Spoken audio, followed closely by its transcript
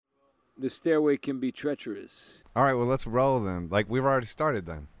The stairway can be treacherous. All right, well, let's roll then. Like, we've already started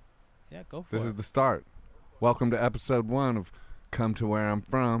then. Yeah, go for This it. is the start. Welcome to episode 1 of Come to Where I'm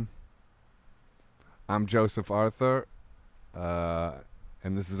From. I'm Joseph Arthur,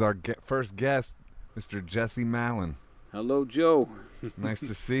 and this is our first guest, Mr. Jesse Mallon. Hello, Joe. Nice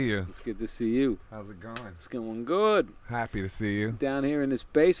to see you. It's good to see you. How's it going? It's going good. Happy to see you. Down here in this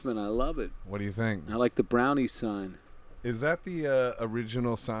basement, I love it. What do you think? I like the brownie sign. Is that the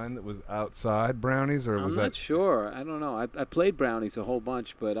original sign that was outside Brownies, or was I'm not that? sure. I don't know. I played Brownies a whole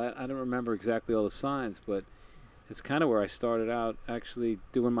bunch, but I don't remember exactly all the signs. But it's kind of where I started out actually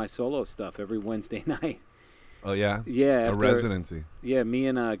doing my solo stuff every Wednesday night. Oh yeah. Yeah. A residency. Yeah, me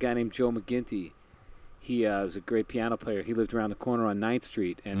and a guy named Joe McGinty. He was a great piano player. He lived around the corner on 9th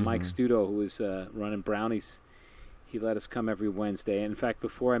Street. And Mike Studo, who was running Brownies, he let us come every Wednesday. And in fact,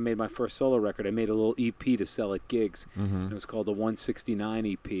 before I made my first solo record, I made a little EP to sell at gigs. It was called the 169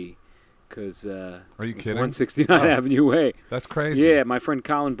 EP. Because Are you kidding? 169 Avenue Way. That's crazy. Yeah, my friend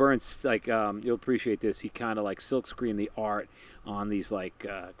Colin Burns, like, you'll appreciate this. He kind of like silkscreened the art on these like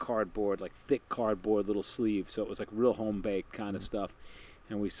cardboard, like thick cardboard little sleeves. So it was like real home baked kind of stuff.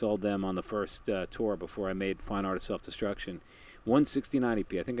 And we sold them on the first tour before I made Fine Art of Self-Destruction. 169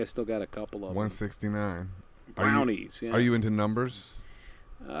 EP. I think I still got a couple of them. 169. Brownies. Yeah. Are you into numbers?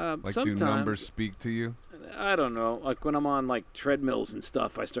 Like, sometimes. do numbers speak to you? I don't know. Like when I'm on like treadmills and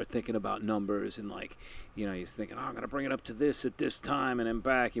stuff, I start thinking about numbers and like, you know, you're thinking, oh, I'm gonna bring it up to this at this time and then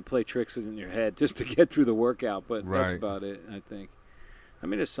back. You play tricks in your head just to get through the workout, but that's Right. about it. I think. I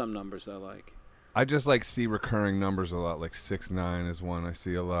mean, there's some numbers I like. I just like see recurring numbers a lot. Like 6-9 is one I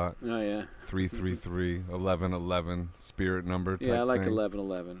see a lot. Oh yeah. 3-3-3, 11-11, spirit number. Type Yeah, I like thing.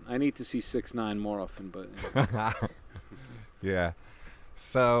 11-11. I need to see 6-9 more often, but. Yeah.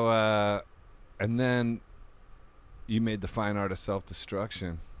 So, and then you made the Fine Art of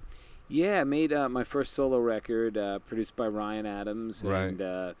Self-Destruction. Yeah, I made my first solo record, produced by Ryan Adams, Right.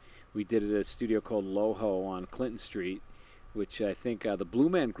 and we did it at a studio called Loho on Clinton Street, which I think the Blue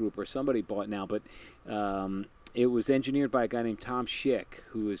Man Group or somebody bought now, but it was engineered by a guy named Tom Schick,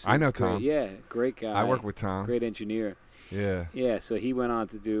 who is I know great, Tom. Yeah, great guy. I work with Tom. Great engineer. Yeah. Yeah, so he went on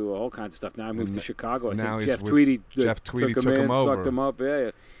to do all kinds of stuff. Now I moved to Chicago. I now think he's Jeff with- Tweedy, Jeff Tweedy took took him him in, over. sucked him up.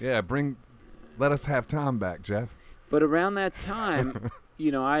 Yeah. Yeah, let us have Tom back, Jeff. But around that time, you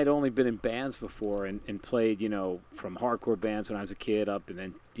know, I had only been in bands before and played, you know, from hardcore bands when I was a kid up, and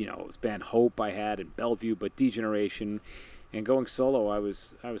then, you know, it was band Hope I had in Bellevue, but Degeneration, and going solo, I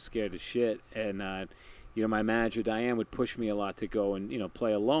was scared as shit, and you know, my manager Diane would push me a lot to go and, you know,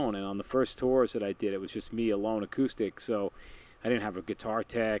 play alone, and on the first tours that I did, it was just me alone, acoustic, so I didn't have a guitar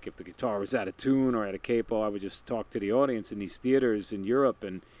tech. If the guitar was out of tune or out of capo, I would just talk to the audience in these theaters in Europe,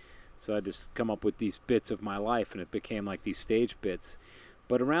 and so I just come up with these bits of my life, and it became like these stage bits.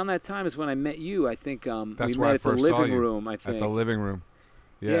 But around that time is when I met you. I think That's we where met I at the first saw living you. room. I think At the living room.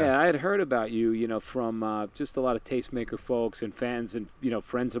 yeah, I had heard about you, you know, from just a lot of tastemaker folks and fans and, you know,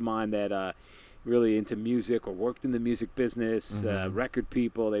 friends of mine that really into music or worked in the music business, record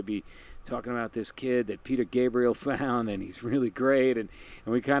people. They'd be talking about this kid that Peter Gabriel found, and he's really great. And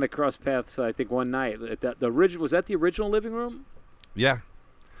we kind of crossed paths, I think, one night. Was that the original living room? Yeah.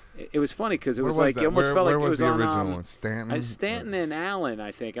 It was funny because it Where was like that? it almost Where- felt like where it was was the on original one? Stanton? Stanton and Allen, I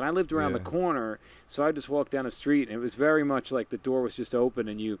think, and I lived around the Yeah. corner, so I just walked down the street, and it was very much like the door was just open,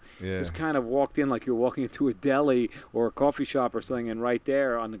 and you Yeah. just kind of walked in like you were walking into a deli or a coffee shop or something, and right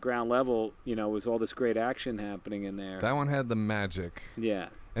there on the ground level, you know, was all this great action happening in there. That one had the magic. Yeah.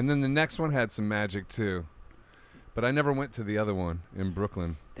 And then the next one had some magic, too. But I never went to the other one in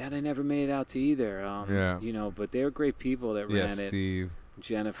Brooklyn. That I never made it out to either. Yeah. You know, but they were great people that Yeah, ran it. Steve.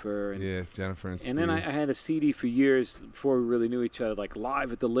 Jennifer. And, Yes, Jennifer and Steve. And then I had a CD for years before we really knew each other, like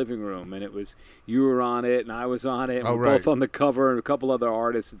Live at the Living Room, and it was you were on it and I was on it, and Oh, we're right. both on the cover, and a couple other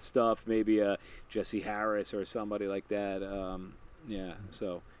artists and stuff, maybe Jesse Harris or somebody like that. Yeah,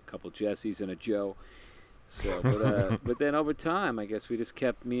 so a couple Jessies and a Joe. So, but then over time, I guess we just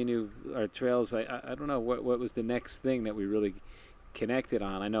kept me and you our trails. I don't know what was the next thing that we really connected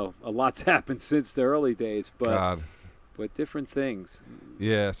on. I know a lot's happened since the early days, but God. but different things.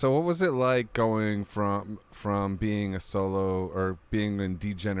 Yeah. So what was it like going from being a solo or being in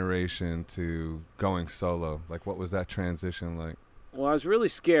Degeneration to going solo? Like, what was that transition like? Well, I was really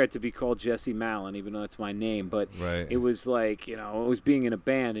scared to be called Jesse Mallon, even though that's my name. But Right. it was like, you know, it was being in a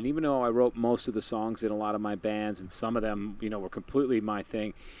band. And even though I wrote most of the songs in a lot of my bands, and some of them, you know, were completely my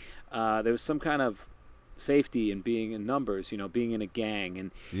thing, there was some kind of safety in being in numbers, you know, being in a gang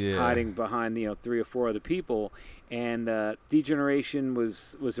and Yeah. hiding behind, you know, 3 or 4 other people. And Degeneration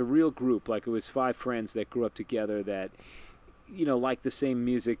was a real group. Like, it was 5 friends that grew up together that, liked the same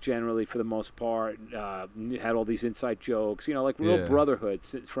music generally for the most part. Had all these inside jokes, like real Yeah. brotherhood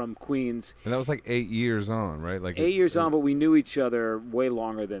from Queens. And that was like 8 years on, right? Like 8 years on, but we knew each other way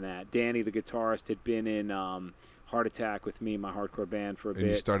longer than that. Danny, the guitarist, had been in Heart Attack with me, my hardcore band, for a And bit.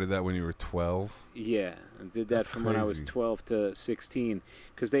 you started that when you were 12? Yeah, I did that That's from when I was crazy. 12 to 16.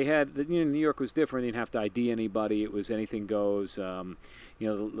 Because they had, New York was different. You didn't have to ID anybody. It was anything goes. The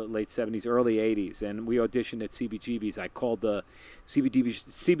late 70s, early 80s. And we auditioned at CBGB's. I called the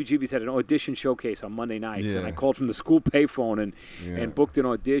CBGB's had an audition showcase on Monday nights. And I Yeah. called from the school payphone and Yeah. booked an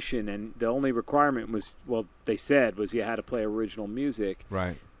audition. And the only requirement was, they said, was you had to play original music.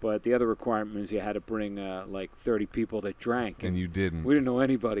 Right. But the other requirement was you had to bring like 30 people that drank. And you didn't. We didn't know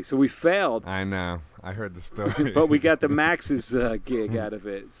anybody. So we failed. I know. I heard the story. But we got the Max's gig out of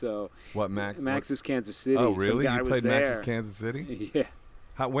it. So What, Max? Max's Kansas City. Oh, Some really? guy You was played there. Max's Kansas City? Yeah.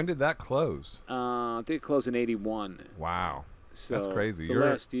 When did that close? I think it closed in 81. Wow. So That's crazy. The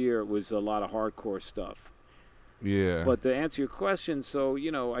last year was a lot of hardcore stuff. Yeah. But to answer your question, so,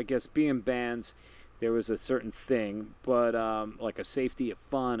 I guess being bands, there was a certain thing, but like a safety, a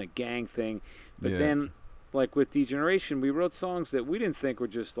fun, a gang thing. But Yeah. then, like with Degeneration, we wrote songs that we didn't think were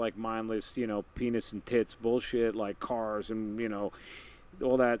just like mindless, penis and tits bullshit, like Cars and,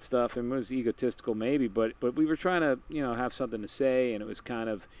 all that stuff. And it was egotistical maybe, but we were trying to, have something to say, and it was kind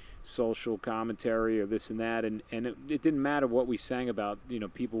of social commentary or this and that. And it didn't matter what we sang about.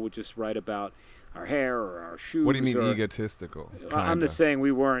 People would just write about our hair or our shoes. What do you mean or, egotistical? I'm Kinda. just saying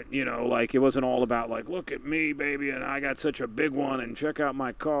we weren't, like it wasn't all about like, look at me, baby, and I got such a big one, and check out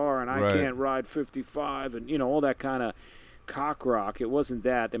my car, and I Right. can't ride 55, and all that kind of cock rock. It wasn't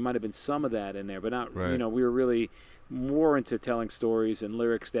that. There might have been some of that in there, but not. Right. We were really more into telling stories and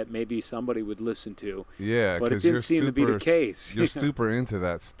lyrics that maybe somebody would listen to. Yeah, But it 'cause didn't you're seem to be the super- case. You're super into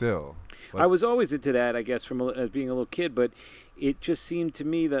that still. I was always into that, I guess, from as being a little kid, but it just seemed to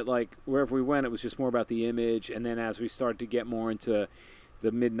me that, like, wherever we went, it was just more about the image. And then as we started to get more into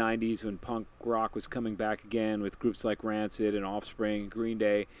the mid-'90s when punk rock was coming back again with groups like Rancid and Offspring and Green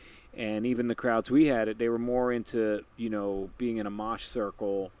Day, and even the crowds we had, they were more into, being in a mosh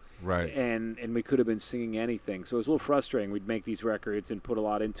circle. Right. And we could have been singing anything. So it was a little frustrating. We'd make these records and put a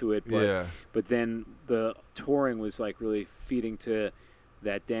lot into it. But, Yeah. but then the touring was, like, really feeding to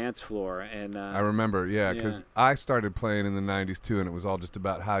that dance floor. And I remember, yeah, because yeah. I started playing in the 90s too, and it was all just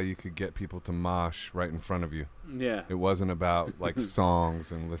about how you could get people to mosh right in front of you. Yeah. It wasn't about, like,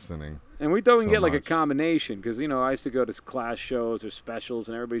 songs and listening. And we thought we so can get like a much. combination because, I used to go to Clash shows or specials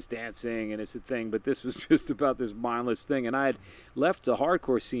and everybody's dancing and it's a thing. But this was just about this mindless thing. And I had left the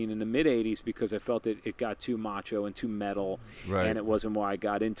hardcore scene in the mid-'80s because I felt it got too macho and too metal. Right. And it wasn't why I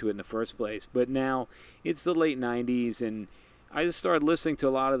got into it in the first place. But now it's the late 90s and I just started listening to a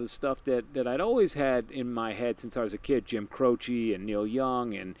lot of the stuff that I'd always had in my head since I was a kid. Jim Croce and Neil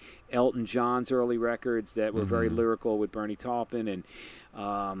Young and Elton John's early records that were very lyrical with Bernie Taupin and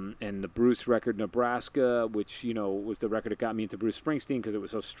the Bruce record Nebraska, which, was the record that got me into Bruce Springsteen because it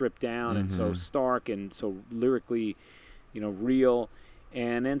was so stripped down and so stark and so lyrically, real.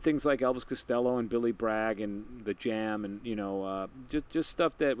 And then things like Elvis Costello and Billy Bragg and The Jam and, just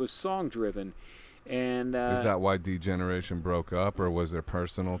stuff that was song-driven. And Is that why Degeneration broke up, or was there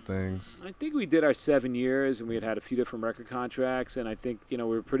personal things? I think we did our 7 years, and we had a few different record contracts, and I think, we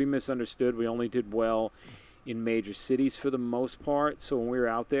were pretty misunderstood. We only did well in major cities for the most part, so when we were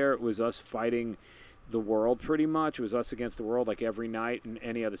out there, it was us fighting the world pretty much. It was us against the world, like every night in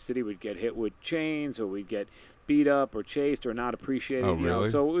any other city we'd get hit with chains, or we'd get beat up or chased or not appreciated. Oh, really?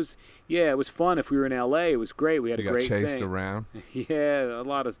 So it was fun. If we were in LA, it was great. We had You a got great chased thing. around? Yeah, a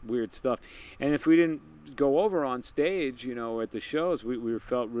lot of weird stuff. And if we didn't go over on stage, at the shows, we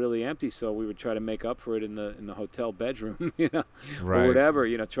felt really empty. So we would try to make up for it in the hotel bedroom, Right. or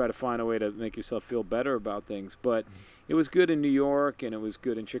whatever. Try to find a way to make yourself feel better about things. But it was good in New York, and it was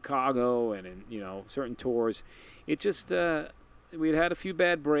good in Chicago, and in certain tours. It just we had a few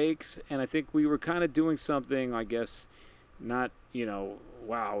bad breaks, and I think we were kind of doing something, I guess, not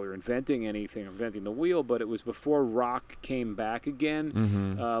wow, we were inventing the wheel, but it was before rock came back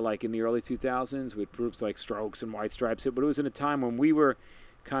again, like in the early 2000s with groups like Strokes and White Stripes. But it was in a time when we were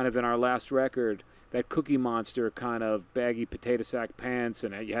kind of in our last record, that Cookie Monster kind of baggy potato sack pants,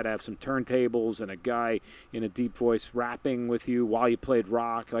 and you had to have some turntables and a guy in a deep voice rapping with you while you played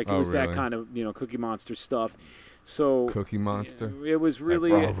rock. Like it was really? that kind of, Cookie Monster stuff. So Cookie Monster? it was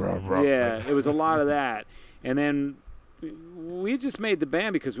really, Like, rah, rah, rah. yeah, it was a lot of that. And then we just made the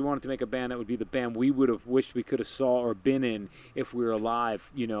band because we wanted to make a band that would be the band we would have wished we could have saw or been in if we were alive,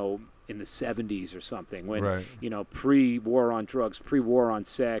 in the 70s or something, when Right. pre-war on drugs, pre-war on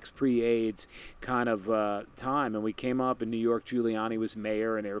sex, pre-AIDS kind of time. And we came up in New York. Giuliani was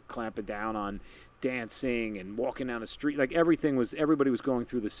mayor, and they were clamping down on dancing and walking down the street. Like everybody was going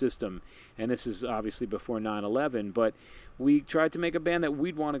through the system. And this is obviously before 9/11, but we tried to make a band that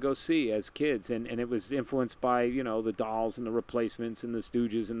we'd want to go see as kids, and it was influenced by the Dolls and the Replacements and the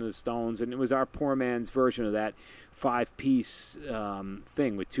Stooges and the Stones, and it was our poor man's version of that 5-piece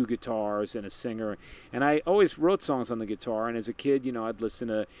thing with 2 guitars and a singer. And I always wrote songs on the guitar, and as a kid, I'd listen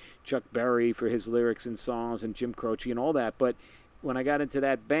to Chuck Berry for his lyrics and songs, and Jim Croce and all that. But when I got into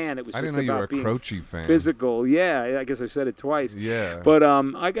that band, it was I just didn't know you were about a being Croce fan. physical. Yeah, I guess I said it twice. Yeah. But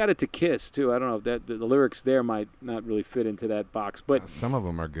I got it to Kiss too. I don't know if that the lyrics there might not really fit into that box, but Some of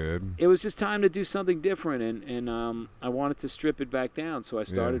them are good. it was just time to do something different, and I wanted to strip it back down. So I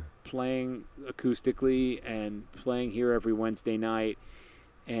started playing acoustically and playing here every Wednesday night.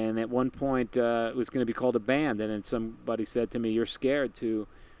 And at one point, it was going to be called a band, and then somebody said to me, "You're scared to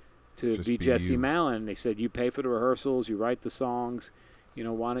Just be be Jesse you." Malin." And they said, "You pay for the rehearsals, you write the songs.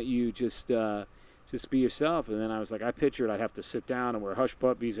 Why don't you just be yourself?" And then I was like, I pictured I'd have to sit down and wear hush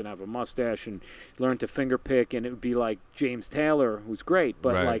puppies and have a mustache and learn to finger pick, and it would be like James Taylor, who's great,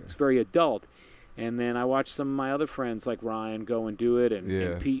 but Right. like it's very adult. And then I watched some of my other friends like Ryan go and do it,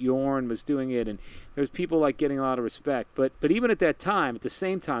 and Pete Yorn was doing it, and there was people like getting a lot of respect. But even at that time, at the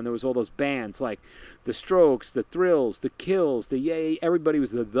same time, there was all those bands like the Strokes, the Thrills, the Kills, the Yay. Everybody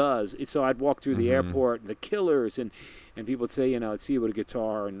was the Thes. So I'd walk through the airport, the Killers, and people would say, I'd see you with a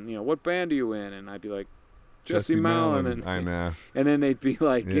guitar, and what band are you in? And I'd be like, Jesse Malin, and I know. and then they'd be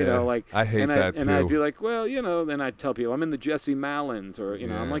like, like I hate that and too. I'd be like, well, then I'd tell people I'm in the Jesse Malins, or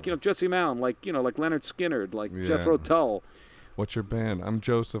I'm like, Jesse Malin, like like Leonard Skinner, like Jethro Tull. What's your band? I'm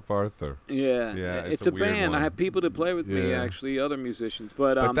Joseph Arthur. Yeah, it's a weird band. one. I have people to play with me, Yeah. actually, other musicians,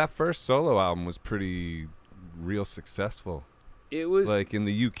 but that first solo album was pretty real successful. it was Like in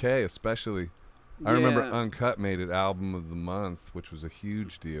the UK especially. I remember Yeah. Uncut made it album of the month, which was a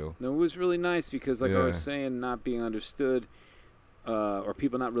huge deal. It was really nice because, like I was Yeah. saying, not being understood, or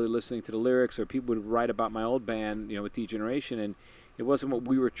people not really listening to the lyrics, or people would write about my old band, with Degeneration, and it wasn't what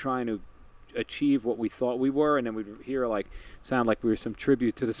we were trying to achieve, what we thought we were, and then we'd hear sound like we were some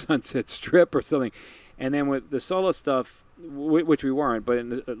tribute to the Sunset Strip or something. And then with the solo stuff, which we weren't, but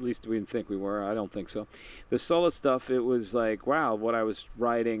at least we didn't think we were. I don't think so. The solo stuff, it was like, wow, what I was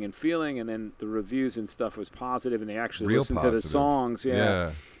writing and feeling, and then the reviews and stuff was positive, and they actually Real listened positive. to the songs.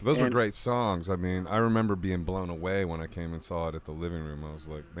 Yeah. Those were And- great songs. I mean, I remember being blown away when I came and saw it at the living room. I was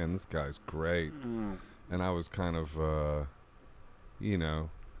like, man, this guy's great. Mm. And I was kind of,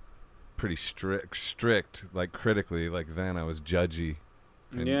 pretty strict, like critically. Like then I was judgy.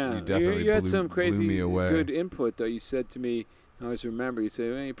 And Yeah, you definitely you had blew some crazy me away. good input, though. You said to me, I always remember, you say,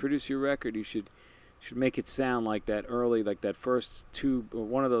 when you produce your record, you should make it sound like that early, like that first two, or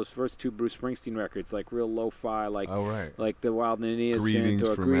one of those first two Bruce Springsteen records, like real lo-fi, like Oh, right. like the Wild and Innocent Greetings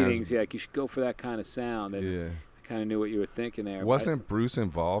or from Greetings. Aslan. Yeah, like you should go for that kind of sound. And Yeah. I kind of knew what you were thinking there. Wasn't Bruce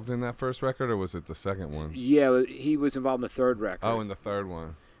involved in that first record, or was it the second one? Yeah, he was involved in the third record. Oh, in the third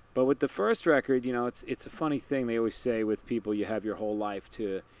one. But with the first record, it's a funny thing they always say with people, you have your whole life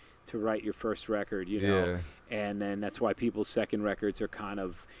to write your first record, Yeah. and then that's why people's second records are kind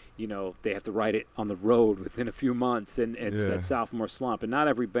of, they have to write it on the road within a few months, and it's Yeah. that sophomore slump. And not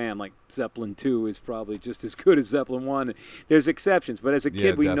every band, like Zeppelin 2 is probably just as good as Zeppelin 1. There's exceptions, but as a Yeah,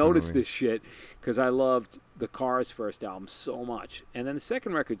 kid we noticed definitely. this shit because I loved the Cars first album so much. And then the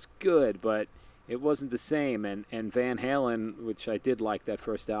second record's good, but it wasn't the same. And Van Halen, which I did like that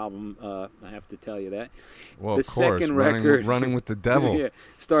first album, I have to tell you that. Well, The of course, second running, record- running with the devil. Yeah,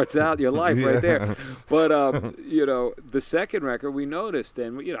 starts out your life right there. Yeah. But the second record we noticed,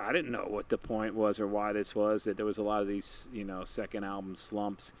 and I didn't know what the point was or why this was, that there was a lot of these second album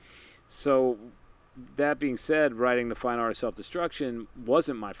slumps. So that being said, writing The Fine Art of Self-Destruction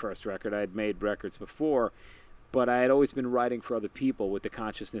wasn't my first record. I had made records before, but I had always been writing for other people with the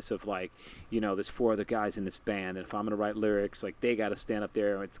consciousness of there's 4 other guys in this band, and if I'm going to write lyrics, they got to stand up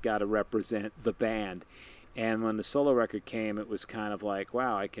there and it's got to represent the band. And when the solo record came, it was kind of like,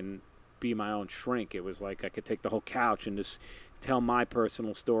 wow, I can be my own shrink. It was like I could take the whole couch and just tell my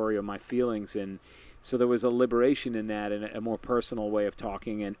personal story or my feelings. And so there was a liberation in that and a more personal way of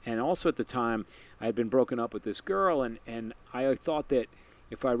talking. And also at the time, I had been broken up with this girl, and I thought that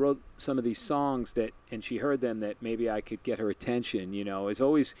if I wrote some of these songs and she heard them, that maybe I could get her attention. It's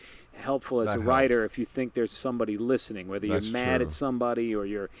always helpful as That a writer helps. if you think there's somebody listening, whether That's you're mad true. at somebody or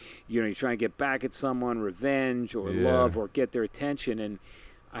you're trying to get back at someone, revenge or Yeah. love or get their attention. And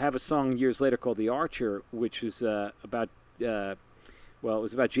I have a song years later called The Archer, which is about Well, it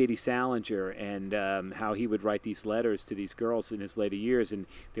was about J.D. Salinger and how he would write these letters to these girls in his later years, and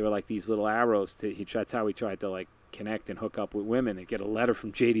they were like these little arrows. That's how he tried to like connect and hook up with women and get a letter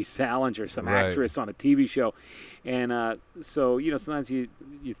from J.D. Salinger, some Right. actress on a TV show, and so sometimes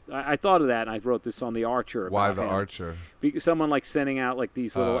I thought of that, and I wrote this on The Archer. Why about the him. Archer? Because someone like sending out like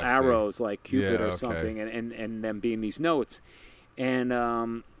these little I see. arrows, like Cupid Yeah, or okay. something, and them being these notes,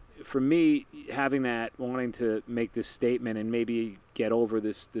 and for me, having that, wanting to make this statement and maybe get over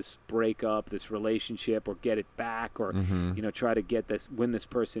this breakup, this relationship, or get it back, or Mm-hmm. try to win this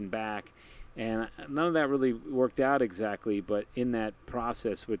person back, and none of that really worked out exactly. But in that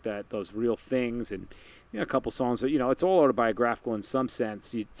process, with those real things, and a couple songs, it's all autobiographical in some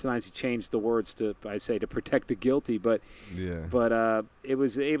sense. Sometimes you change the words to protect the guilty, but Yeah. it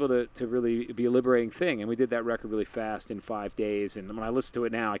was able to really be a liberating thing. And we did that record really fast in 5 days. And when I listen to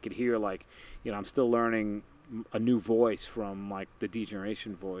it now, I could hear like, I'm still learning a new voice from like the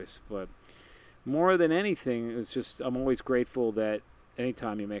Degeneration voice. But more than anything, it's just I'm always grateful that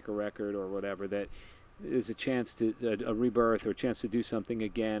anytime you make a record or whatever, that is a chance to a rebirth, or a chance to do something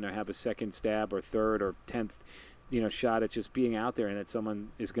again, or have a second stab or third or 10th shot at just being out there, and that someone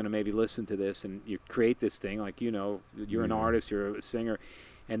is going to maybe listen to this, and you create this thing like you're an Yeah. artist, you're a singer,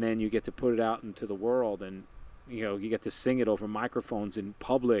 and then you get to put it out into the world, and you get to sing it over microphones in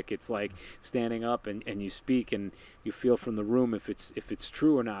public. It's like standing up and you speak, and you feel from the room if it's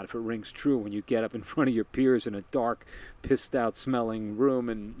true or not, if it rings true when you get up in front of your peers in a dark, pissed out smelling room,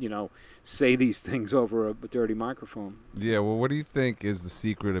 and say these things over a dirty microphone. Yeah, well, what do you think is the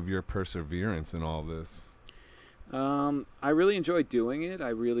secret of your perseverance in all this? I really enjoy doing it. I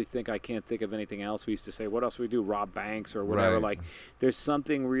really think I can't think of anything else. We used to say, what else would we do? Rob banks or whatever. Right. Like, there's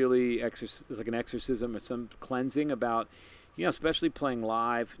something really it's like an exorcism or some cleansing about, especially playing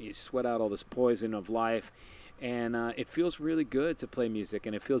live. You sweat out all this poison of life, and it feels really good to play music,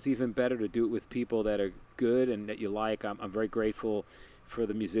 and it feels even better to do it with people that are good and that you like. I'm very grateful for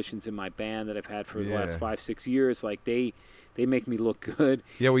the musicians in my band that I've had for the last Yeah. 5-6 years. Like, they make me look good.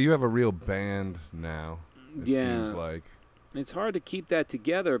 Yeah, well, you have a real band now. It Yeah. seems like. It's hard to keep that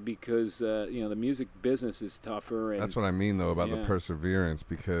together because the music business is tougher. And, That's what I mean, though, about the Yeah. perseverance,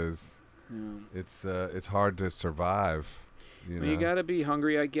 because it's hard to survive. You got to be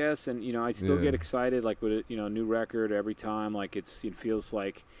hungry, I guess. And I still Yeah. get excited, like with a new record every time. Like it feels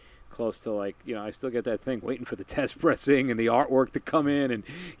like close to like I still get that thing waiting for the test pressing and the artwork to come in, and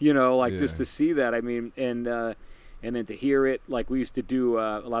just Yeah. to see that. I mean, and then to hear it, like we used to do,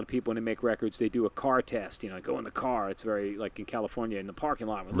 a lot of people when they make records, they do a car test. Go in the car. It's very like in California in the parking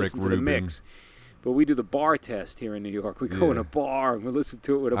lot. We Rick listen to Rubin. the mix. But we do the bar test here in New York. We go in Yeah. a bar and we listen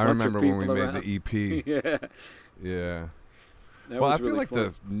to it with a I bunch remember of people when we around. made the EP. Yeah. Yeah. That Well, was I feel really like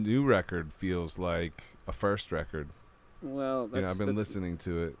fun. the new record feels like a first record. Well, I've been listening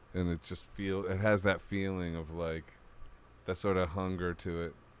to it, and it just it has that feeling of like that sort of hunger to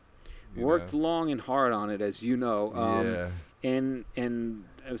it. Worked long and hard on it, as you know. Yeah. And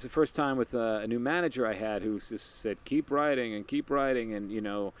it was the first time with a new manager I had who just said, keep writing, and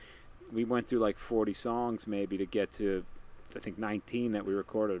we went through like 40 songs maybe to get to, I think, 19 that we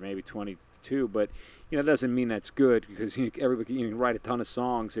recorded, maybe 22, but it doesn't mean that's good, because everybody you can write a ton of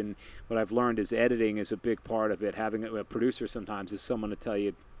songs, and what I've learned is editing is a big part of it. Having a producer sometimes is someone to tell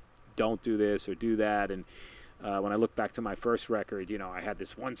you, don't do this or do that, and when I look back to my first record, I had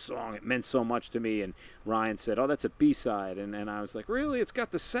this one song, it meant so much to me, and Ryan said, oh, that's a B-side, and I was like, really? It's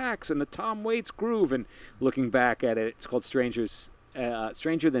got the sax and the Tom Waits groove, and looking back at it, it's called Stranger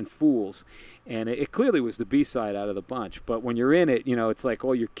Than Fools, and it clearly was the B-side out of the bunch. But when you're in it, it's like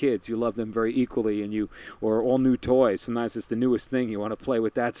all your kids, you love them very equally, or all new toys. Sometimes it's the newest thing, you want to play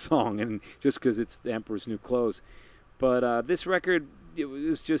with that song, and just because it's the Emperor's New Clothes. But this record, it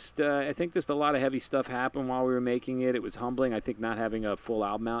was just, I think just a lot of heavy stuff happened while we were making it. It was humbling, I think, not having a full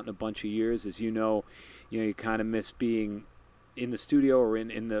album out in a bunch of years. As you kind of miss being in the studio or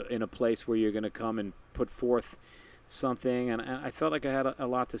in a place where you're going to come and put forth something. And I felt like I had a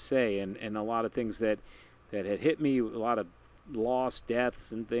lot to say, and a lot of things that had hit me, a lot of loss,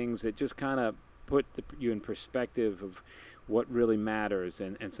 deaths, and things that just kind of put you in perspective of what really matters.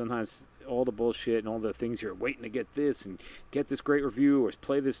 And sometimes all the bullshit and all the things you're waiting to get this and get this great review or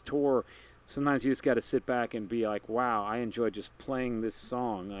play this tour, sometimes you just got to sit back and be like, wow, I enjoy just playing this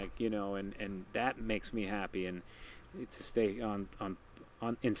song, like, and that makes me happy, and to stay on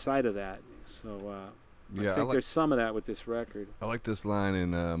inside of that. So I think there's some of that with this record. I like this line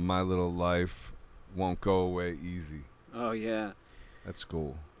in My Little Life Won't Go Away Easy. Oh yeah, That's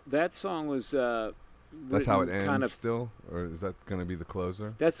cool. that song was That's how it written ends kind of, still? Or is that going to be the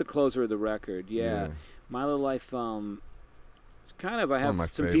closer? that's the closer of the record. Yeah. My Little Life, It's kind of, I It's one of my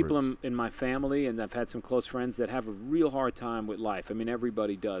have some people favorites. in my family, and I've had some close friends that have a real hard time with life. I mean,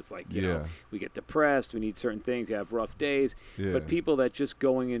 everybody does. Like, you know, we get depressed, we need certain things, you have rough days. Yeah. But people that just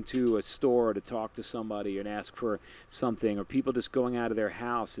going into a store to talk to somebody and ask for something, or people just going out of their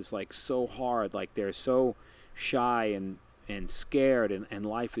house is like so hard. Like, they're so shy and scared, and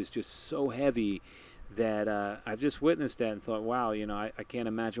life is just so heavy that I've just witnessed that and thought, wow, you know, I can't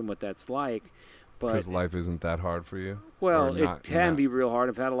imagine what that's like. Because But life isn't that hard for you. well, Or it not- can not- be real hard.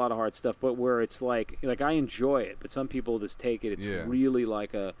 I've had a lot of hard stuff, but where it's like I enjoy it, but some people just take it. It's Yeah. really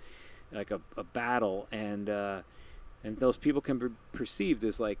like a battle, and those people can be perceived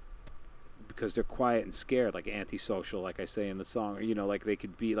as like, because they're quiet and scared, like antisocial, like I say in the song, or, you know, like they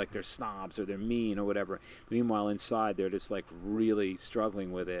could be like they're snobs or they're mean or whatever. Meanwhile, inside they're just like really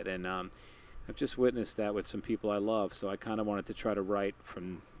struggling with it, and I've just witnessed that with some people I love. So I kind of wanted to try to write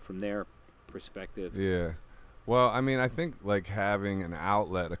from their perspective. Yeah. Well, I mean, I think like having an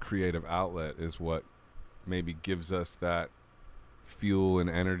outlet, a creative outlet, is what maybe gives us that fuel and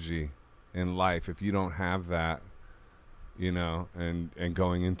energy in life. If you don't have that, you know, and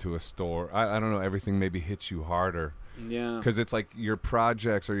going into a store, I don't know, everything maybe hits you harder. Yeah. Because it's like your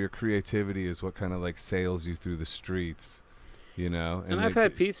projects or your creativity is what kind of like sails you through the streets, you know? And I've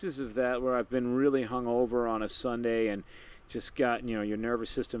had pieces of that where I've been really hungover on a Sunday and just got, you know, your nervous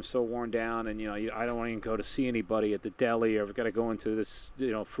system so worn down, and, you know, I don't want to even go to see anybody at the deli, or I've got to go into this,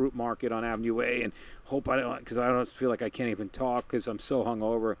 you know, fruit market on Avenue A and hope because I don't feel like I can't even talk because I'm so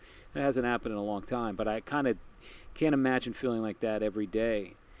hungover. It hasn't happened in a long time, but I kind of can't imagine feeling like that every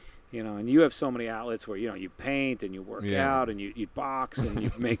day. You know, and you have so many outlets where, you know, you paint and you work out and you box and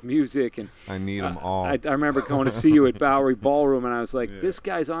you make music. And I need them all. I remember going to see you at Bowery Ballroom, and I was like, this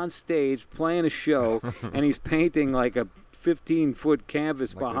guy's on stage playing a show, and he's painting like a 15-foot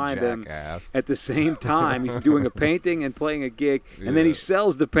canvas Like a behind him jackass. at the same time. He's doing a painting and playing a gig, and then he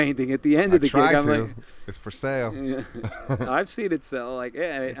sells the painting at the end of the gig. I'm like, it's for sale. yeah. I've seen it sell. Like,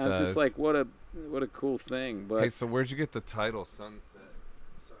 yeah, I was does. just like, what a cool thing. But Hey, so where'd you get the title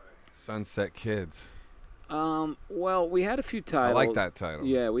Sunset Kids? well, we had a few titles. I like that title.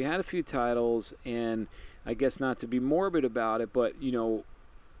 Yeah, we had a few titles, and I guess not to be morbid about it, but, you know,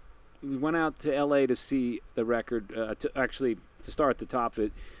 we went out to L.A. to see the record, to start at the top of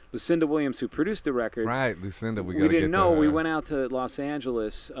it. Lucinda Williams, who produced the record. Right, Lucinda, we We got to get didn't to know. her. We went out to Los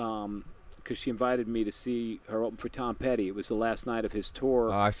Angeles because she invited me to see her open for Tom Petty. It was the last night of his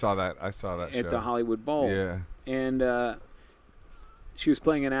tour I saw that show. at the Hollywood Bowl. Yeah. And she was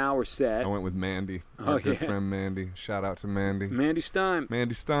playing an hour set. I went with Mandy, Oh, our good yeah. friend Mandy. Shout out to Mandy. Mandy Stein,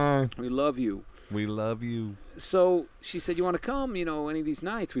 Mandy Stein, we love you. we love you. So she said, you want to come, you know, any of these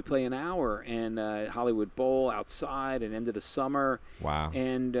nights? We play an hour, and Hollywood Bowl outside and end of the summer. Wow.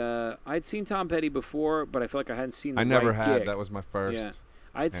 And I'd seen Tom Petty before, but I felt like I hadn't seen the I never right had. gig. That was my first. Yeah.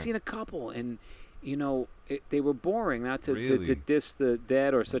 I'd Yeah. seen a couple, and, you know, they were boring, not to Really? diss the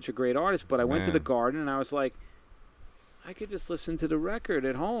dead or such a great artist, but I went to the Man. Garden, and I was like, I could just listen to the record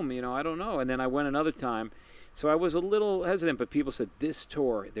at home, you know, I don't know. And then I went another time. So I was a little hesitant, but people said, this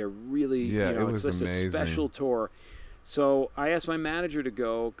tour, they're really, Yeah, you know, it it's was just a amazing. special tour. So I asked my manager to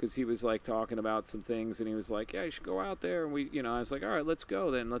go because he was, like, talking about some things, and he was like, yeah, you should go out there. And we, you know, I was like, all right, let's go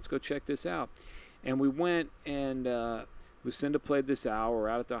then. Let's go check this out. And we went, and Lucinda played this hour. We're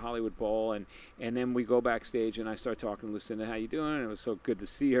out at the Hollywood Bowl, and then we go backstage, and I start talking to Lucinda, how you doing? And it was so good to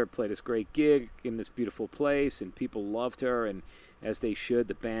see her play this great gig in this beautiful place, and people loved her, and as they should.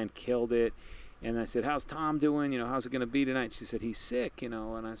 The band killed it. And I said, how's Tom doing? You know, how's it going to be tonight? She said, he's sick, you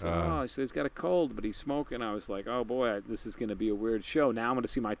know. And I said, oh, she said, he's got a cold, but he's smoking. I was like, oh, boy, this is going to be a weird show. Now I'm going to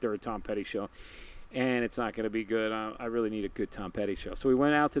see my third Tom Petty show, and it's not going to be good. I really need a good Tom Petty show. So we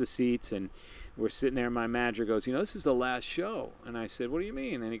went out to the seats, and we're sitting there, and my manager goes, you know, this is the last show. And I said, what do you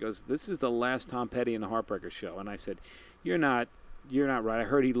mean? And he goes, this is the last Tom Petty and the Heartbreakers show. And I said, you're not right. I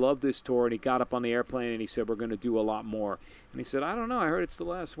heard he loved this tour, and he got up on the airplane, and he said, we're going to do a lot more. And he said, I don't know. I heard it's the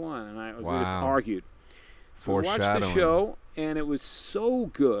last one. And we just argued. So we watched the show, and it was so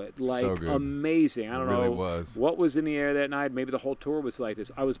good, like So good. amazing. I don't It really know was. what was in the air that night. Maybe the whole tour was like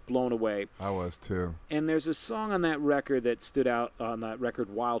this. I was blown away. I was too. And there's a song on that record that stood out on that record,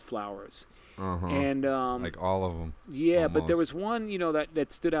 Wildflowers. Uh-huh. And like all of them. yeah, but there almost. was one, you know,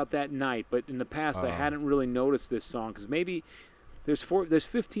 that stood out that night. But in the past, I hadn't really noticed this song because maybe there's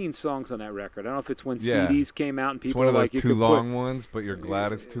 15 songs on that record. I don't know if it's when Yeah. CDs came out and It's people one of were those like, you too could long ones, but you're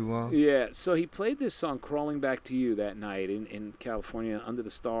glad it's too long. Yeah, so he played this song, Crawling Back to You, that night in California, under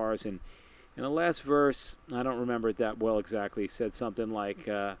the stars. And in the last verse, I don't remember it that well exactly, he said something like,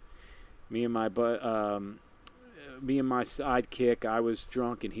 me and my sidekick, I was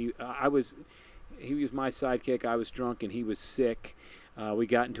drunk, and he was my sidekick. I was drunk and he was sick. We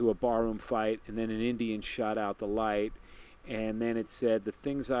got into a barroom fight, and then an Indian shot out the light, and then it said, "The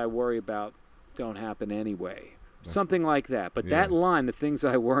things I worry about don't happen anyway." Something like that. But that line, "the things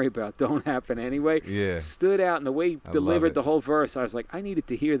I worry about don't happen anyway," stood out. And the way he delivered the whole verse, I was like, I needed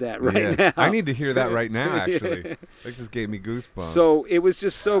to hear that now. I need to hear that right now, actually. That just gave me goosebumps. So it was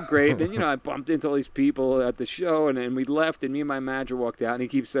just so great. And, I bumped into all these people at the show, and we left, and me and my manager walked out, and he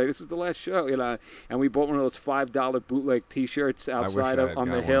keeps saying, "This is the last show," and we bought one of those $5 bootleg T-shirts outside on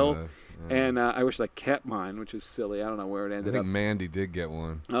the hill. And I wish I kept mine, which is silly. I don't know where it ended up. I think Mandy did get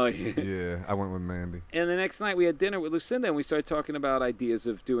one. Oh, yeah. Yeah, I went with Mandy. And the next night we had dinner with Lucinda, and we started talking about ideas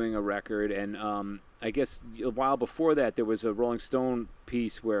of doing a record. And I guess a while before that, there was a Rolling Stone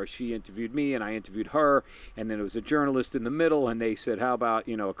piece where she interviewed me and I interviewed her. And then there was a journalist in the middle, and they said, how about,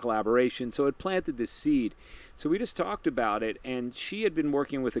 a collaboration? So it planted this seed. So we just talked about it, and she had been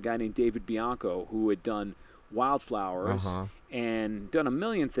working with a guy named David Bianco who had done Wildflowers and done a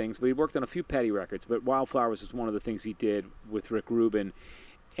million things, but he worked on a few Petty records. But Wildflowers is one of the things he did with Rick Rubin.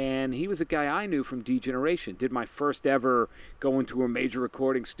 And he was a guy I knew from D-Generation. Did my first ever go into a major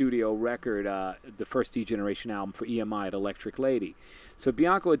recording studio record, the first D-Generation album for EMI at Electric Lady. So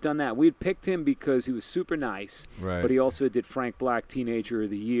Bianco had done that. We had picked him because he was super nice, but he also did Frank Black, Teenager of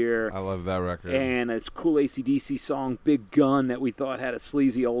the Year. I love that record. And it's cool AC/DC song, Big Gun, that we thought had a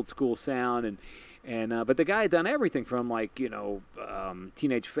sleazy old school sound. But the guy had done everything from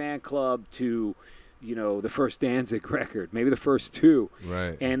Teenage Fan Club to the first Danzig record, maybe the first two.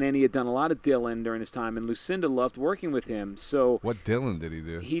 Right. And then he had done a lot of Dylan during his time, and Lucinda loved working with him. So what Dylan did he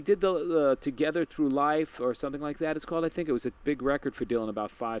do? He did the Together Through Life or something like that. It's called. I think it was a big record for Dylan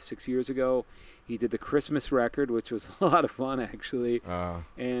about 5-6 years ago. He did the Christmas record, which was a lot of fun actually.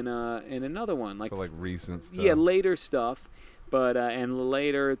 And another one like recent stuff. Yeah, later stuff. But and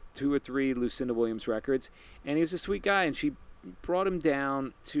later 2 or 3 Lucinda Williams records, and he was a sweet guy, and she brought him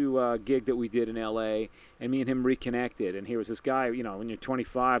down to a gig that we did in L.A., and me and him reconnected. And here was this guy, when you're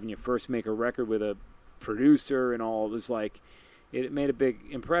 25 and you first make a record with a producer and all, it was like, it made a big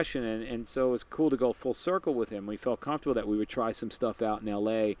impression, and so it was cool to go full circle with him. We felt comfortable that we would try some stuff out in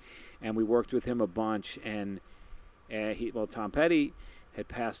L.A., and we worked with him a bunch, and Tom Petty had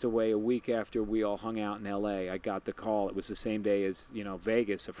passed away a week after we all hung out in L.A. I got the call. It was the same day as,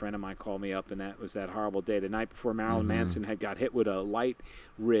 Vegas. A friend of mine called me up, and that was that horrible day. The night before Marilyn Manson had got hit with a light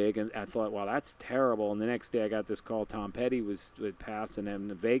rig, and I thought, wow, that's terrible. And the next day I got this call. Tom Petty had passed, and then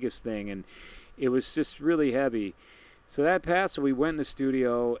the Vegas thing, and it was just really heavy. So that passed, so we went in the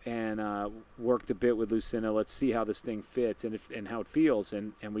studio and worked a bit with Lucinda. Let's see how this thing fits and how it feels.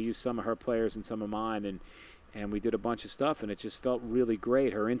 And we used some of her players and some of mine, and we did a bunch of stuff, and it just felt really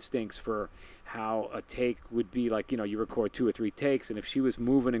great. Her instincts for how a take would be, like, you record 2 or 3 takes, and if she was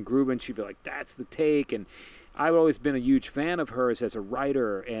moving and grooving, she'd be like, that's the take. And I've always been a huge fan of hers as a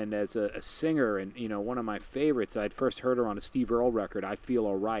writer and as a singer, and, one of my favorites, I'd first heard her on a Steve Earle record, I Feel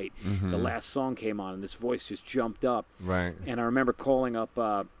All Right. The last song came on, and this voice just jumped up. Right. And I remember calling up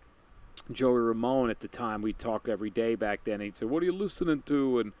Joey Ramone at the time. We'd talk every day back then, and he'd say, what are you listening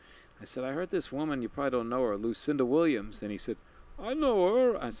to? And I said, I heard this woman, you probably don't know her, Lucinda Williams. And he said, I know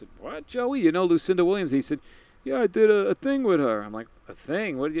her. I said, what, Joey? You know Lucinda Williams? And he said, yeah, I did a thing with her. I'm like, a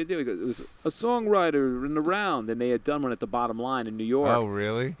thing? What did you do? He goes, it was a songwriter in the round. And they had done one at the Bottom Line in New York. Oh,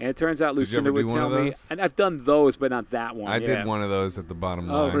 really? And it turns out Lucinda would tell me. And I've done those, but not that one. I did one of those at the Bottom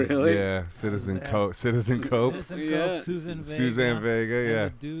Line. Oh, really? Yeah, Citizen Cope. Citizen Cope, Suzanne Vega, yeah.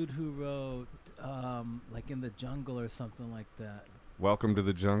 The dude who wrote, In the Jungle or something like that. Welcome to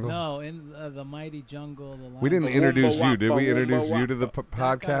the Jungle? No, in the Mighty Jungle. We didn't introduce you, did we? Introduce you to the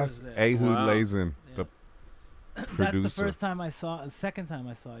podcast? Ehud Lazen, the producer. That's the first time I saw. The second time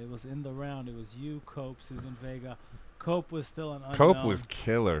I saw it was in the round. It was you, Cope, Suzanne Vega. Cope was still an unknown. Cope was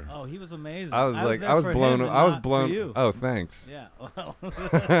killer. Oh, he was amazing. I was blown. Oh, thanks. Yeah.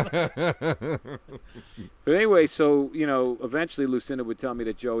 But anyway, so, eventually Lucinda would tell me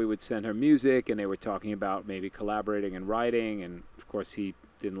that Joey would send her music, and they were talking about maybe collaborating and writing, and of course he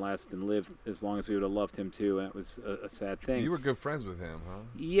didn't last and live as long as we would have loved him to, and it was a sad thing. You were good friends with him, huh?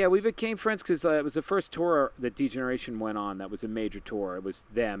 Yeah, we became friends because it was the first tour that D-Generation went on. That was a major tour. It was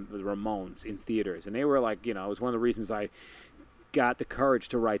them, the Ramones, in theaters, and they were like, it was one of the reasons I got the courage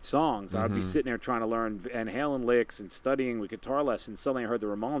to write songs. I'd be sitting there trying to learn Van Halen licks and studying with guitar lessons. Suddenly I heard the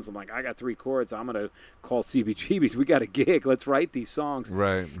Ramones. I'm like, I got 3 chords. I'm going to call CBGBs. We got a gig. Let's write these songs.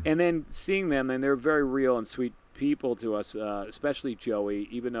 Right. And then seeing them, and they're very real and sweet people to us, especially Joey,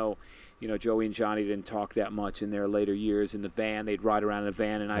 even though Joey and Johnny didn't talk that much in their later years in the van. They'd ride around in the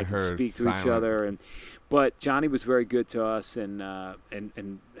van, and I'd heard speak to each silent. other. But Johnny was very good to us, and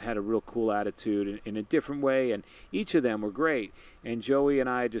had a real cool attitude in a different way. And each of them were great. And Joey and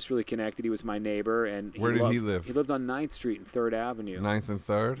I just really connected. He was my neighbor, and Where did he live? He lived on 9th Street and 3rd Avenue. 9th and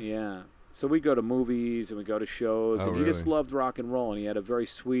 3rd? Yeah. So we go to movies and we go to shows, Oh, and he just really? loved rock and roll, and he had a very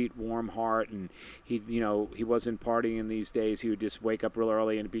sweet, warm heart, and he wasn't partying these days. He would just wake up real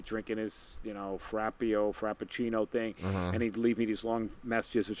early and be drinking his, Frappuccino thing, Uh-huh. and he'd leave me these long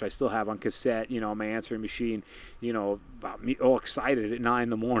messages, which I still have on cassette, on my answering machine, about me all excited at 9 in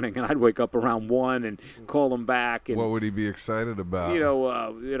the morning, and I'd wake up around 1 and call him back. And, What would he be excited about?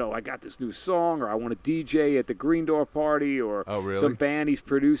 I got this new song, or I want to DJ at the Green Door party, or Oh, really? some band he's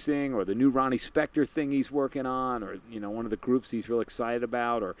producing, or the new Ronnie Spector thing he's working on, or one of the groups he's real excited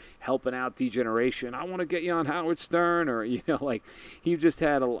about, or helping out D-Generation. I want to get you on Howard Stern, or he just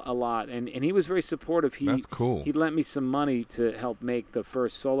had a lot, and he was very supportive. That's cool. He lent me some money to help make the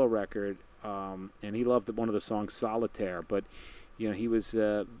first solo record, and he loved one of the songs, Solitaire, but he was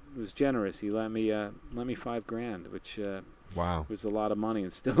generous. He lent me $5,000, which Wow. was a lot of money,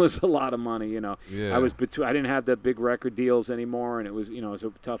 and still is a lot of money. Yeah. I didn't have the big record deals anymore, and it was it was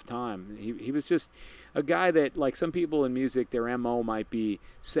a tough time. He was just a guy that, like some people in music, their MO might be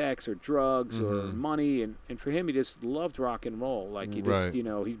sex or drugs or money, and for him, he just loved rock and roll. Like he just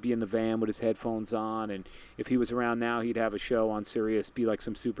Right. he'd be in the van with his headphones on, and if he was around now, he'd have a show on Sirius, be like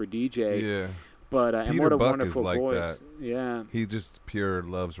some super DJ. Yeah. But and Peter what a Buck wonderful is like voice. that. Yeah. He just pure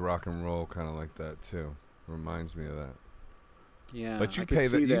loves rock and roll, kind of like that too. Reminds me of that. Yeah. But you I could pay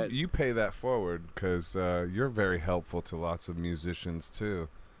see that, you pay that forward because you're very helpful to lots of musicians too,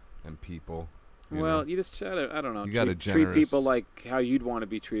 and people. Well, you just try to, I don't know, You gotta treat people generous- like how you'd want to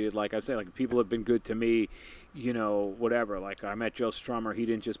be treated. Like I say, like people have been good to me, whatever. Like I met Joe Strummer. He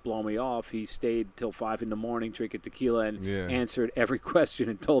didn't just blow me off. He stayed till 5 in the morning drinking tequila and Yeah. answered every question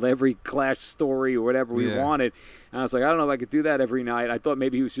and told every Clash story or whatever we Yeah. wanted. And I was like, I don't know if I could do that every night. I thought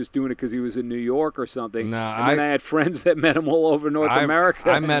maybe he was just doing it because he was in New York or something. No, and then I had friends that met him all over North America.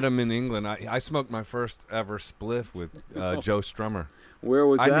 I met him in England. I smoked my first ever spliff with Joe Strummer. Where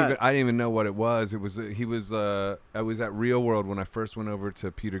was that? I didn't even know what it was. I was at Real World when I first went over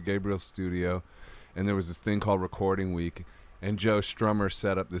to Peter Gabriel's studio, and there was this thing called Recording Week, and Joe Strummer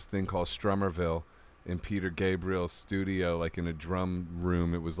set up this thing called Strummerville in Peter Gabriel's studio, like in a drum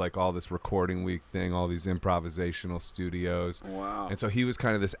room. It was like all this Recording Week thing, all these improvisational studios. Wow. And so he was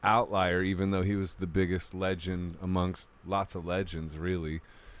kind of this outlier, even though he was the biggest legend amongst lots of legends, really.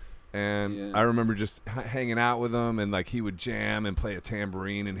 And Yeah. I remember just hanging out with him, and like he would jam and play a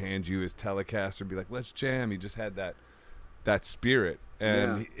tambourine and hand you his Telecaster and be like, "Let's jam." He just had that spirit.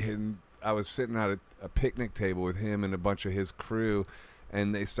 And, and I was sitting at a picnic table with him and a bunch of his crew,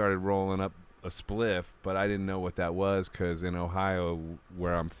 and they started rolling up a spliff, but I didn't know what that was because in Ohio,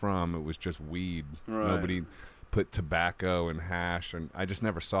 where I'm from, it was just weed. Right. Nobody put tobacco and hash, and I just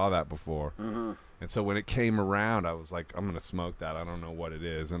never saw that before. Uh-huh. And so when it came around, I was like, I'm going to smoke that. I don't know what it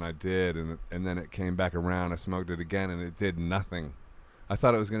is. And I did. And then it came back around. I smoked it again, and it did nothing. I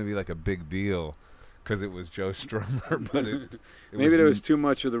thought it was going to be like a big deal because it was Joe Strummer. But it Maybe there was too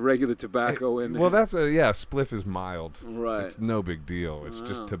much of the regular tobacco in there. Well, spliff is mild. Right. It's no big deal. It's Wow.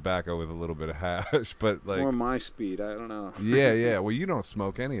 just tobacco with a little bit of hash. But It's like, more my speed. I don't know. yeah. Well, you don't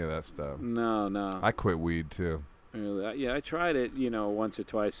smoke any of that stuff. No. I quit weed, too. Really? I tried it, once or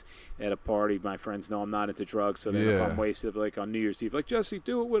twice at a party. My friends know I'm not into drugs, so then if Yeah. I'm wasted, like on New Year's Eve, like, Jesse,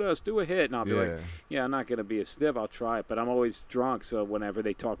 do it with us, do a hit. And I'll be like, yeah, I'm not going to be a stiff, I'll try it. But I'm always drunk, so whenever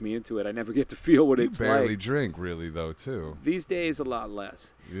they talk me into it, I never get to feel what You it's barely like. drink, really, though, too. These days, a lot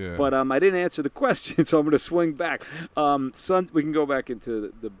less. Yeah. But I didn't answer the question, so I'm going to swing back. We can go back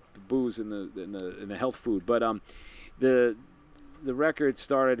into the booze and the health food. But the record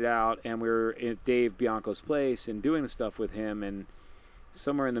started out, and we were at Dave Bianco's place and doing the stuff with him, and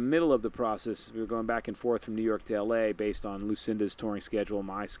somewhere in the middle of the process, we were going back and forth from New York to L.A. based on Lucinda's touring schedule,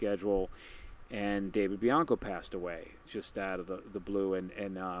 my schedule, and David Bianco passed away just out of the blue, and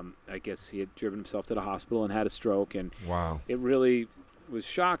I guess he had driven himself to the hospital and had a stroke, and Wow. it really was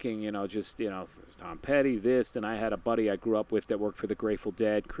shocking, Tom Petty, this, and I had a buddy I grew up with that worked for the Grateful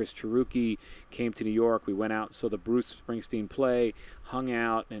Dead, Chris Cherokee, came to New York. We went out and saw the Bruce Springsteen play, hung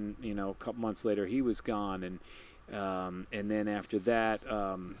out, and, a couple months later he was gone, and then after that,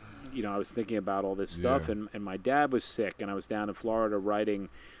 I was thinking about all this stuff, Yeah. and my dad was sick, and I was down in Florida writing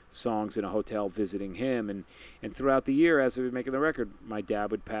songs in a hotel visiting him. And throughout the year, as we were making the record, my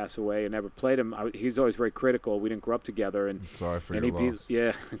dad would pass away and never played him. He was always very critical. We didn't grow up together. And I'm sorry for and your he'd loss. be,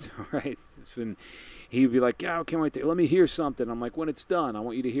 yeah, it's all right. It's been, he'd be like, yeah, I can't wait to, let me hear something. I'm like, when it's done, I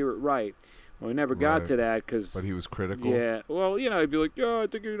want you to hear it right. Well, we never got Right. to that because. But he was critical. Yeah, well, he'd be like, yeah, I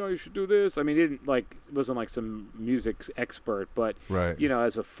think you should do this. I mean, he didn't wasn't like some music expert, but Right.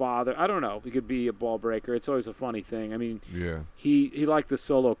 as a father, I don't know, he could be a ball breaker. It's always a funny thing. I mean, Yeah. he liked the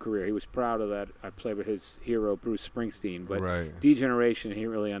solo career. He was proud of that. I played with his hero Bruce Springsteen, but Right. Degeneration, he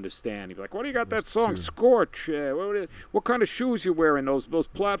didn't really understand. He'd be like, "What do you got that It's song too- Scorch? What kind of shoes you wearing? Those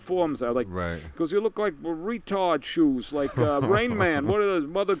platforms?" I was like, Right. because you look like retard shoes, like Rain Man. What are those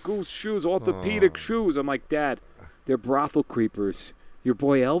Mother Goose shoes, orthopedic Oh. shoes? I'm like, Dad, they're brothel creepers. Your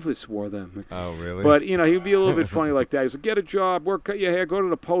boy Elvis wore them. Oh, really? But, he'd be a little bit funny like that. He's like, get a job, work, cut your hair, go to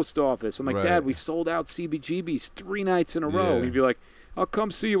the post office. I'm like, Right. Dad, we sold out CBGB's 3 nights in a row. Yeah. He'd be like, I'll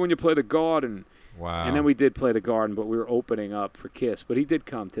come see you when you play the Garden. Wow. And then we did play the Garden, but we were opening up for Kiss. But he did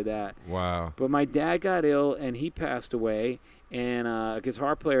come to that. Wow. But my dad got ill, and he passed away. And a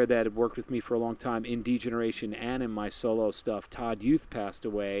guitar player that had worked with me for a long time in Degeneration and in my solo stuff, Todd Youth, passed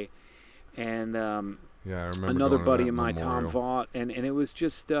away. And Yeah, I remember. another going to buddy that of mine, Tom memorial. Vaught, and it was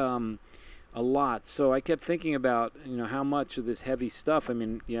just a lot. So I kept thinking about how much of this heavy stuff. I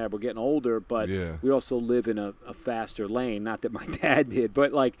mean, we're getting older, but Yeah. we also live in a faster lane. Not that my dad did,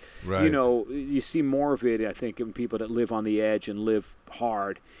 but Right. you see more of it. I think in people that live on the edge and live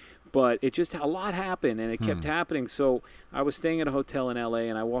hard. But it just a lot happened, and it kept happening. So I was staying at a hotel in L.A.,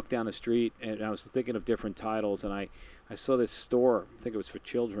 and I walked down the street, and I was thinking of different titles, and I saw this store. I think it was for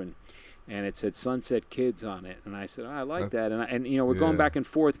children. And it said Sunset Kids on it, and I said, I like that. And we're going Yeah. back and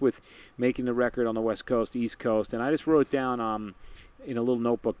forth with making the record on the West Coast, East Coast, and I just wrote down in a little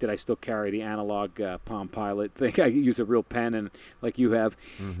notebook that I still carry, the analog Palm Pilot thing. I use a real pen, and like you have,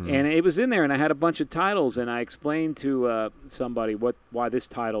 and it was in there, and I had a bunch of titles, and I explained to somebody why this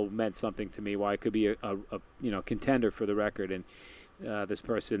title meant something to me, why it could be a contender for the record, and this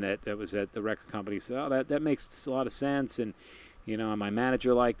person that was at the record company said, oh, that makes a lot of sense, and my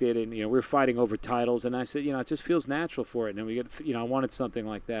manager liked it, and we were fighting over titles, and I said, it just feels natural for it, and we get, I wanted something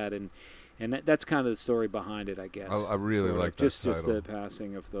like that, and that's kind of the story behind it, I guess. I really sort of. like that just title. the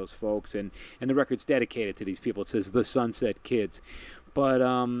passing of those folks, and the record's dedicated to these people. It says the Sunset Kids, but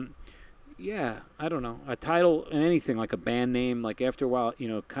yeah, I don't know, a title and anything like a band name, like after a while,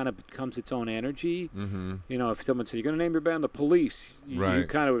 kind of becomes its own energy. Mm-hmm. If someone said, you're going to name your band The Police, you Right.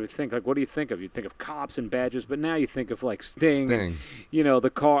 kind of would think, like, what do you think of? You think of cops and badges, but now you think of, like, Sting. Sting. And, the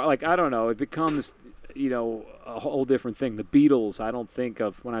car, like, I don't know, it becomes, a whole different thing. The Beatles, I don't think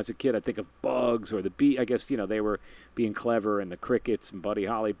of, when I was a kid, I think of Bugs or the I guess, they were being clever, and the Crickets and Buddy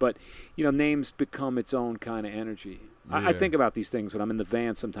Holly, but, names become its own kind of energy. I Yeah. think about these things when I'm in the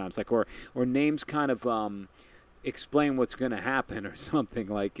van sometimes, like, or names kind of explain what's going to happen or something,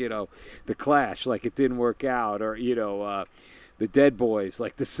 like, the Clash, like it didn't work out, or, the Dead Boys,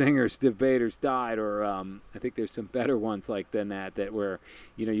 like the singer Stiv Bators died, or I think there's some better ones like than that where,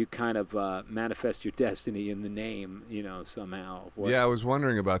 you kind of manifest your destiny in the name, somehow. Yeah, I was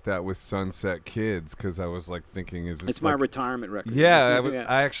wondering about that with Sunset Kids, because I was like thinking, is this It's my like, retirement record. Yeah, Yeah.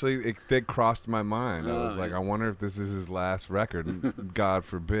 I actually, it crossed my mind. I was like, yeah. I wonder if this is his last record. and God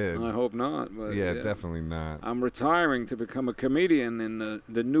forbid. I hope not. But Yeah, definitely not. I'm retiring to become a comedian in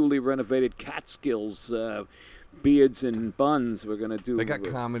the newly renovated Catskills. Beards and buns. We're gonna do. They got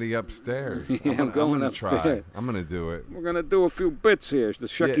comedy upstairs. Yeah, I'm going gonna upstairs. try. I'm gonna do it. We're gonna do a few bits here. The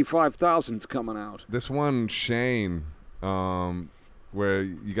Shecky Yeah. 5000's coming out. This one, Shane, where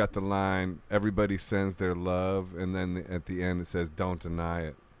you got the line, everybody sends their love, and then at the end it says, don't deny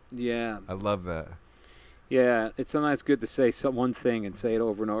it. Yeah, I love that. yeah. It's sometimes good to say one thing and say it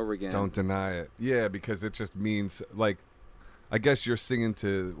over and over again. Don't deny it. Yeah, because it just means, like, I guess you're singing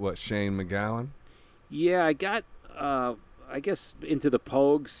to, what, Shane MacGowan? Yeah, I got, I guess, into the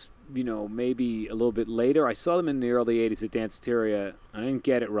Pogues, maybe a little bit later. I saw them in the early 80s at Danceteria. I didn't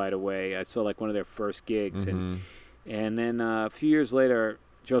get it right away. I saw, like, one of their first gigs. Mm-hmm. And then a few years later,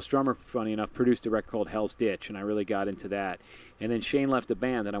 Joe Strummer, funny enough, produced a record called Hell's Ditch, and I really got into that. And then Shane left the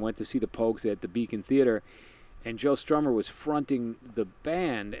band, and I went to see the Pogues at the Beacon Theater, and Joe Strummer was fronting the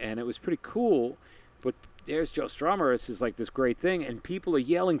band, and it was pretty cool. But there's Joe Strummer. This is like this great thing, and people are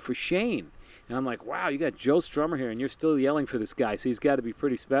yelling for Shane. And I'm like, wow, you got Joe Strummer here, and you're still yelling for this guy, so he's got to be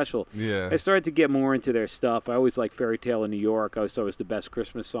pretty special. Yeah. I started to get more into their stuff. I always liked Fairy Tale in New York. I always thought it was the best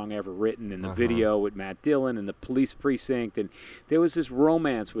Christmas song ever written, and the video with Matt Dillon and the Police Precinct. And there was this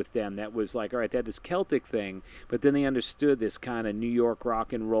romance with them that was like, all right, they had this Celtic thing, but then they understood this kind of New York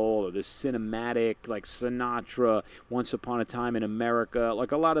rock and roll, or this cinematic, like Sinatra, Once Upon a Time in America,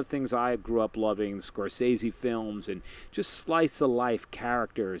 like a lot of things I grew up loving, Scorsese films, and just slice-of-life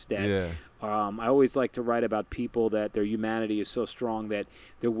characters that I always like to write about people that their humanity is so strong that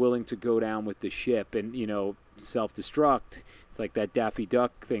they're willing to go down with the ship and, self-destruct. It's like that Daffy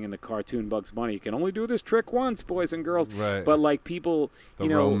Duck thing in the cartoon Bugs Bunny. You can only do this trick once, boys and girls. Right. But like people,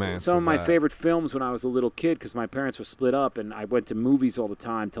 romance some of my that. favorite films when I was a little kid, because my parents were split up and I went to movies all the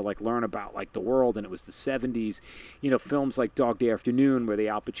time to like learn about like the world, and it was the 70s. Films like Dog Day Afternoon, where the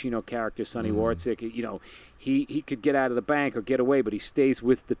Al Pacino character, Sonny Wartzik, he could get out of the bank or get away, but he stays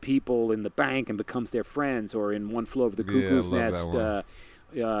with the people in the bank and becomes their friends. Or in One Flew Over the Cuckoo's Nest,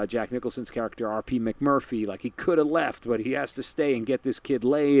 Jack Nicholson's character, R.P. McMurphy, like he could have left, but he has to stay and get this kid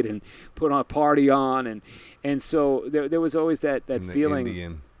laid and put on a party on. And so there was always that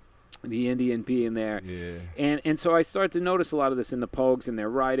feeling. The Indian being there. Yeah. And so I started to notice a lot of this in the Pogues and their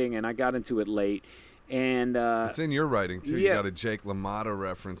writing, and I got into it late. And it's in your writing, too. Yeah. You got a Jake LaMotta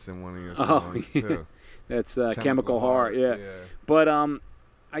reference in one of your songs, too. That's Chemical Heart, yeah. But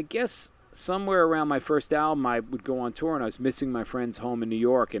I guess somewhere around my first album, I would go on tour, and I was missing my friends home in New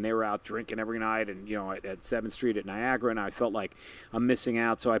York, and they were out drinking every night, and at 7th Street at Niagara, and I felt like I'm missing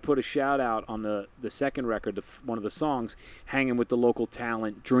out. So I put a shout out on the second record, one of the songs, hanging with the local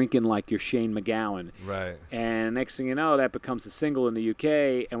talent, drinking like you're Shane MacGowan. Right. And next thing you know, that becomes a single in the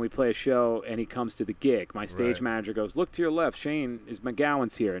UK, and we play a show, and he comes to the gig. My stage manager goes, "Look to your left, Shane is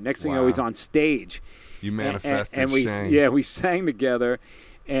MacGowan's here." And next thing you know, he's on stage. You manifested and Shane. Yeah, we sang together.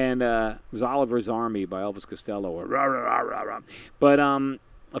 And it was Oliver's Army by Elvis Costello. Or rah, rah, rah, rah. But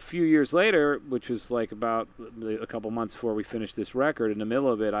a few years later, which was like about a couple months before we finished this record, in the middle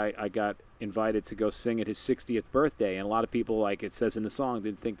of it, I got invited to go sing at his 60th birthday. And a lot of people, like it says in the song,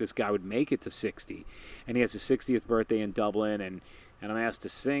 didn't think this guy would make it to 60. And he has his 60th birthday in Dublin, and I'm asked to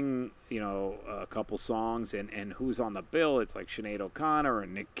sing, a couple songs. And who's on the bill? It's like Sinead O'Connor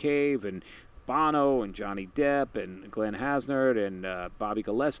and Nick Cave and Bono and Johnny Depp and Glenn Haznard and Bobby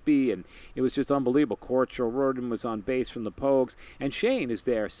Gillespie, and it was just unbelievable. Court O'Riordan was on bass from the Pogues, and Shane is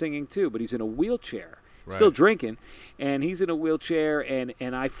there singing too, but he's in a wheelchair, still drinking, and he's in a wheelchair,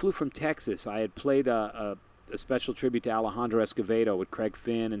 and I flew from Texas. I had played a special tribute to Alejandro Escovedo with Craig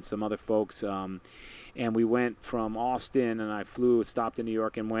Finn and some other folks, and we went from Austin, and I stopped in New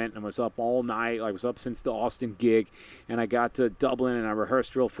York and went, and was up all night. I was up since the Austin gig, and I got to Dublin, and I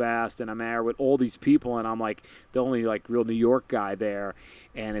rehearsed real fast, and I'm there with all these people, and I'm like the only like real New York guy there,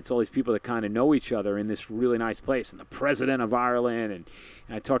 and it's all these people that kind of know each other in this really nice place, and the president of Ireland, and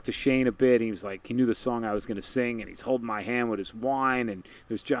I talked to Shane a bit, and he was like, he knew the song I was going to sing, and he's holding my hand with his wine, and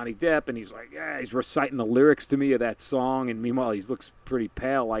there's Johnny Depp, and he's like, yeah, he's reciting the lyrics to me of that song, and meanwhile he looks pretty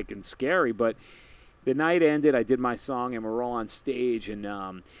pale, like, and scary, but the night ended, I did my song, and we're all on stage, and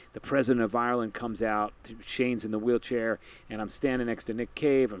the president of Ireland comes out. Shane's in the wheelchair, and I'm standing next to Nick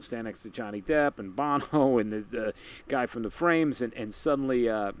Cave. I'm standing next to Johnny Depp and Bono and the guy from the Frames, and suddenly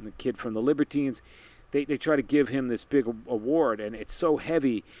the kid from the Libertines, they try to give him this big award, and it's so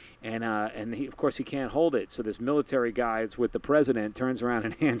heavy, and he, of course, he can't hold it. So this military guy that's with the president turns around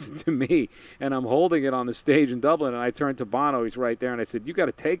and hands it to me, and I'm holding it on the stage in Dublin, and I turned to Bono, he's right there, and I said, you got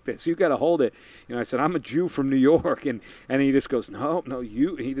to take this, you got to hold it. I said, I'm a Jew from New York, and he just goes, no,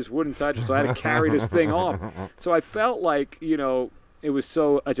 you, he just wouldn't touch it, so I had to carry this thing off. So I felt like, it was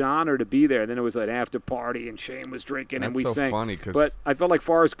so an honor to be there. And then it was an after party, and Shane was drinking, and we sang. That's so funny, but I felt like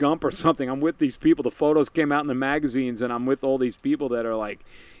Forrest Gump or something. I'm with these people. The photos came out in the magazines, and I'm with all these people that are like,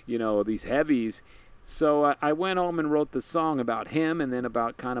 these heavies. So I went home and wrote the song about him, and then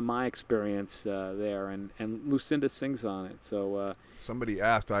about kind of my experience there. And Lucinda sings on it. So somebody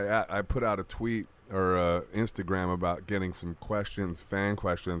asked. I put out a tweet or Instagram about getting some questions, fan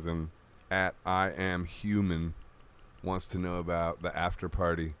questions, and at I Am Human wants to know about the after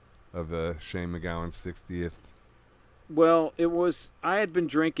party of Shane MacGowan's 60th. Well, I had been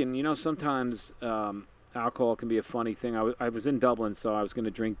drinking. Sometimes alcohol can be a funny thing. I was in Dublin, so I was going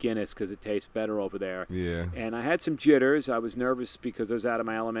to drink Guinness because it tastes better over there. Yeah. And I had some jitters. I was nervous because I was out of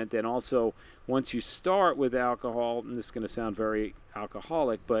my element. And also, once you start with alcohol, and this is going to sound very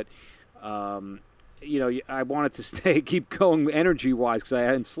alcoholic, but I wanted to keep going energy-wise because I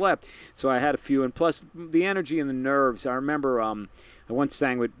hadn't slept. So I had a few. And plus, the energy and the nerves. I remember I once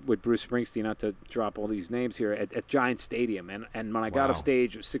sang with Bruce Springsteen, not to drop all these names here, at Giant Stadium. And when I got Wow. off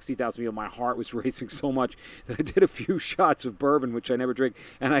stage, it was 60,000 people. My heart was racing so much that I did a few shots of bourbon, which I never drink,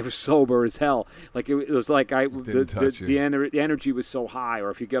 and I was sober as hell. Like it was like the energy was so high, or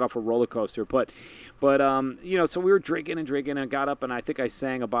if you get off a roller coaster. But so we were drinking and I got up and I think I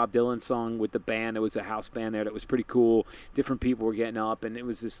sang a Bob Dylan song with the band. There was a house band there that was pretty cool. Different people were getting up, and it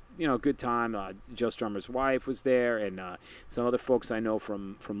was this good time. Joe Strummer's wife was there, and some other folks I know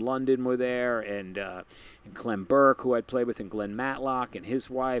from London were there, and Clem Burke, who I'd played with, and Glenn Matlock and his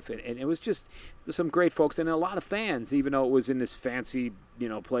wife, and it was just some great folks and a lot of fans, even though it was in this fancy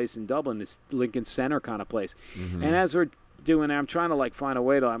place in Dublin, this Lincoln Center kind of place. Mm-hmm. And as we're doing that, I'm trying to find a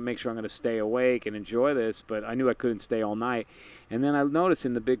way to make sure I'm going to stay awake and enjoy this, but I knew I couldn't stay all night. And then I noticed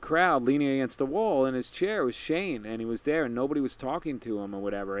in the big crowd, leaning against the wall in his chair, was Shane, and he was there, and nobody was talking to him or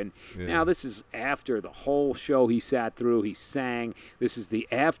whatever. And now this is after the whole show he sat through. He sang. This is the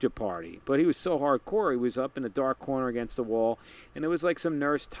after party. But he was so hardcore. He was up in a dark corner against the wall, and there was some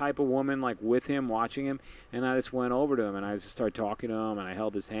nurse type of woman with him, watching him. And I just went over to him, and I just started talking to him, and I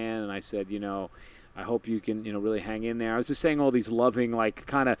held his hand, and I said, I hope you can, really hang in there. I was just saying all these loving,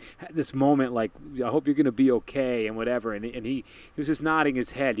 kind of this moment, I hope you're going to be okay and whatever. And he was just nodding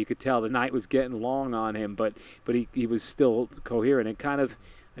his head. You could tell the night was getting long on him, but he was still coherent. And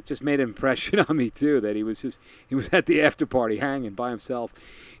it just made an impression on me too that he was at the after party hanging by himself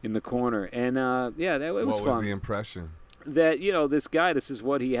in the corner. And it was fun. What was the impression? That this guy, this is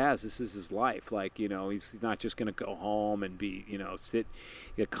what he has, this is his life. He's not just going to go home and be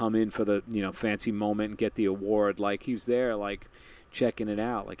come in for the fancy moment and get the award. He was there checking it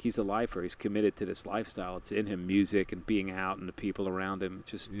out. He's a lifer. He's committed to this lifestyle. It's in him, music and being out and the people around him.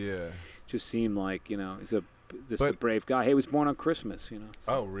 Just seemed he's a brave guy. He was born on Christmas. So.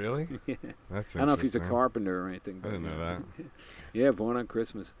 Oh, really? Yeah. That's interesting. I don't know if he's a carpenter or anything. I didn't know that. Yeah, born on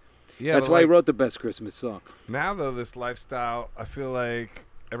Christmas. Yeah, that's why he wrote the best Christmas song. Now, though, this lifestyle, I feel like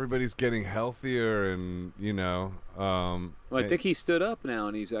everybody's getting healthier, and I think he stood up now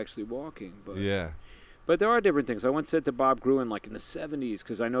and he's actually walking. But yeah. But there are different things. I once said to Bob Gruen, in the 70s,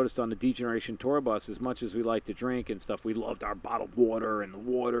 because I noticed on the D-Generation tour bus, as much as we like to drink and stuff, we loved our bottled water and the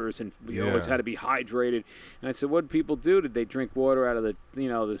waters, and we always had to be hydrated. And I said, what did people do? Did they drink water out of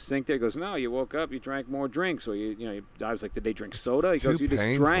the sink there? He goes, no, you woke up, you drank more drinks. Or, I was like, did they drink soda? He goes, you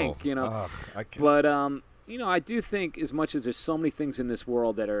just drank, Ugh, I can't. But, I do think as much as there's so many things in this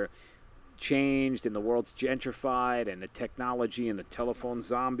world that are changed and the world's gentrified and the technology and the telephone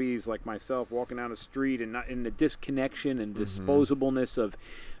zombies like myself walking down the street and not in the disconnection and disposableness of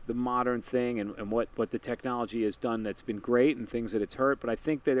the modern thing and what the technology has done that's been great and things that it's hurt. But I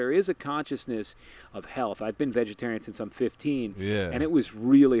think that there is a consciousness of health. I've been vegetarian since I'm 15, and it was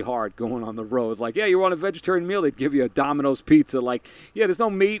really hard going on the road. You want a vegetarian meal, they'd give you a Domino's pizza. There's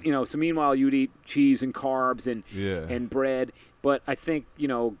no meat, so meanwhile you'd eat cheese and carbs and bread. But I think,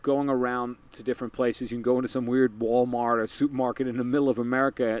 going around to different places, you can go into some weird Walmart or supermarket in the middle of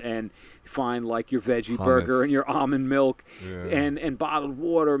America and find your veggie burger and your almond milk and bottled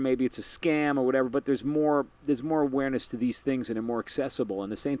water. Maybe it's a scam or whatever, but there's more awareness to these things and they're more accessible.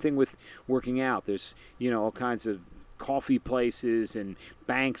 And the same thing with working out. There's, all kinds of coffee places and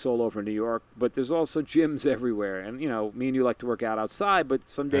banks all over New York, but there's also gyms everywhere. And me and you like to work out outside, but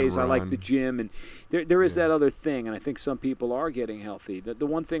some days I like the gym, and there is that other thing. And I think some people are getting healthy. The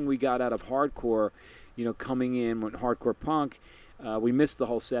one thing we got out of hardcore, coming in when hardcore punk, we missed the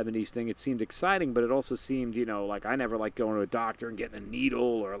whole 70s thing. It seemed exciting, but it also seemed, I never liked going to a doctor and getting a needle,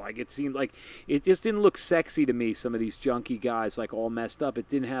 or it seemed like it just didn't look sexy to me. Some of these junky guys, all messed up. It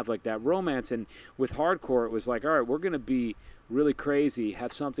didn't have that romance. And with hardcore, it was all right, we're going to be really crazy,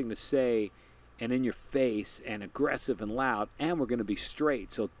 have something to say, and in your face and aggressive and loud, and we're going to be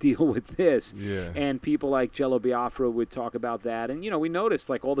straight, so deal with this. Yeah. And people like Jello Biafra would talk about that. And, we noticed,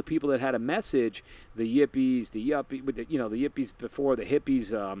 all the people that had a message, the yippies, the yippies before, the hippies,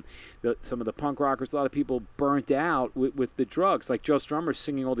 some of the punk rockers, a lot of people burnt out with the drugs. Joe Strummer's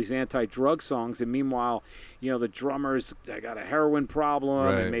singing all these anti-drug songs, and meanwhile, the drummers got a heroin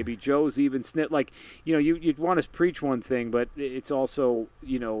problem, and maybe Joe's even you'd want to preach one thing, but it's also,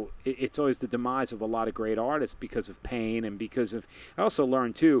 it's always the demise of a lot of great artists because of pain and because of. I also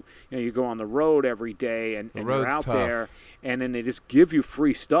learned too. You go on the road every day and you're out there, and then they just give you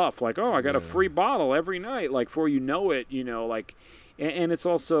free stuff. I got a free bottle every night. Before you know it, and it's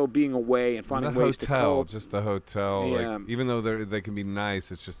also being away and finding ways to cope. Just the hotel. Yeah. Even though they can be nice,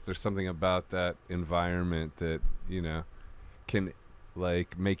 it's just there's something about that environment that can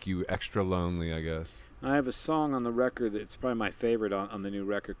make you extra lonely, I guess. I have a song on the record. It's probably my favorite on the new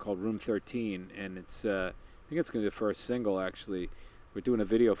record called Room 13, and it's the think it's going to be the first single, actually. We're doing a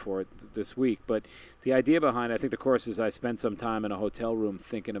video for it this week. But the idea behind it, I think the chorus is I spent some time in a hotel room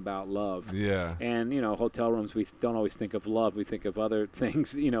thinking about love. Yeah. And, hotel rooms, we don't always think of love. We think of other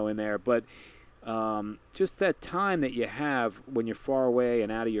things, in there. But just that time that you have when you're far away and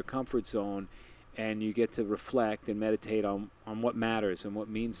out of your comfort zone, and you get to reflect and meditate on what matters and what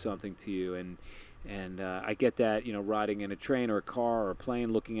means something to you. And I get that, riding in a train or a car or a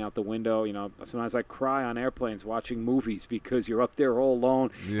plane, looking out the window. Sometimes I cry on airplanes watching movies because you're up there all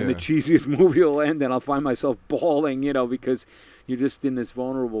alone, and the cheesiest movie will end, and I'll find myself bawling, because you're just in this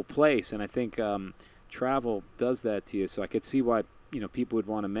vulnerable place. And I think travel does that to you. So I could see why, people would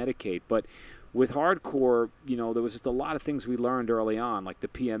want to medicate. But with hardcore, there was just a lot of things we learned early on, like the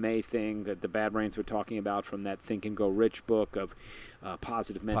PMA thing that the Bad Brains were talking about from that Think and Go Rich book of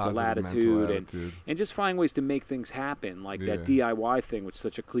positive mental attitude. And just find ways to make things happen, like that DIY thing, which is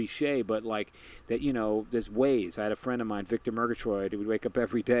such a cliche, but like that, there's ways. I had a friend of mine, Victor Murgatroyd, who would wake up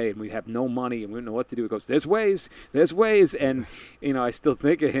every day and we'd have no money and we didn't know what to do. He goes, there's ways. And, I still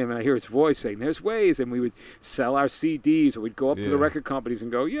think of him and I hear his voice saying, there's ways. And we would sell our CDs, or we'd go up to the record companies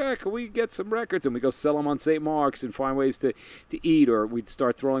and go, can we get some records? And we go sell them on St. Mark's and find ways to eat, or we'd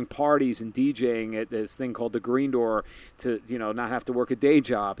start throwing parties and DJing at this thing called the Green Door to, not have to work a day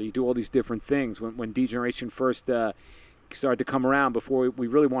job. You do all these different things. When D-Generation first started to come around, before we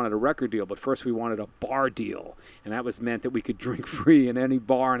really wanted a record deal, but first we wanted a bar deal, and that was meant that we could drink free in any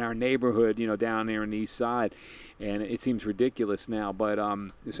bar in our neighborhood, down there on the east side. And it seems ridiculous now, but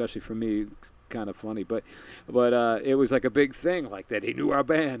especially for me, it's kind of funny, but it was like a big thing like that. He knew our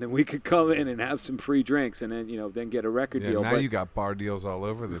band and we could come in and have some free drinks and then then get a record deal. Now you got bar deals all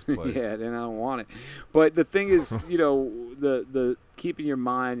over this place. Yeah, then I don't want it. But the thing is, the keeping your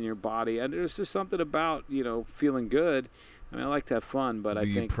mind and your body, and there's just something about feeling good. I mean, I like to have fun, but Do I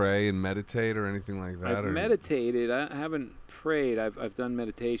think you pray and meditate or anything like that? I've meditated. I haven't prayed. I've done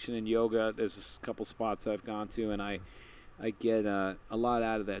meditation and yoga. There's a couple spots I've gone to, and I get a lot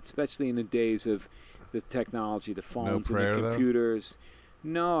out of that, especially in the days of the technology, the phones and the computers. Though?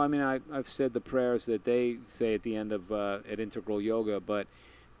 No, I mean, I've said the prayers that they say at the end of at Integral Yoga, but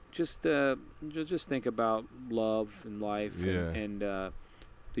just think about love and life and the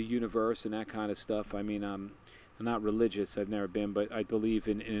universe and that kind of stuff. I mean, I'm not religious. I've never been, but I believe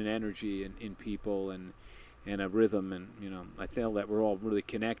in an energy and in people and a rhythm, and I feel that we're all really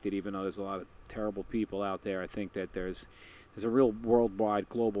connected, even though there's a lot of terrible people out there. I think that there's a real worldwide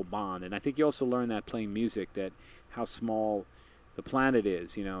global bond, and I think you also learn that playing music, that how small the planet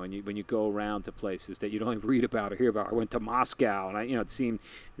is, and when you go around to places that you don't even read about or hear about. I went to Moscow, and it seemed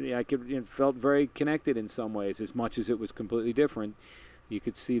felt very connected in some ways, as much as it was completely different. You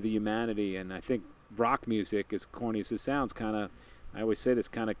could see the humanity, and I think rock music, as corny as it sounds, I always say this,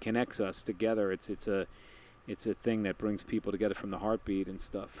 kind of connects us together. It's a thing that brings people together from the heartbeat and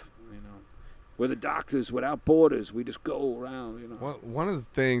stuff. We're the doctors without borders. We just go around. Well, one of the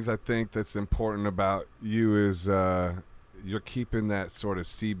things I think that's important about you is you're keeping that sort of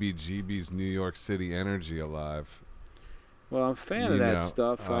CBGB's New York City energy alive. Well, I'm a fan of that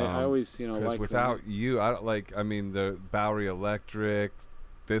stuff. I always, like without you, the Bowery Electric,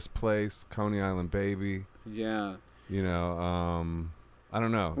 this place, Coney Island Baby. Yeah. I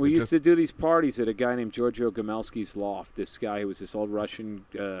don't know. We used to do these parties at a guy named Giorgio Gamelsky's loft. This guy who was this old Russian,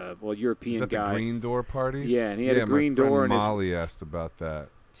 European guy. Is that guy. the Green Door parties? Yeah, and he had a green door. My friend Molly asked about that.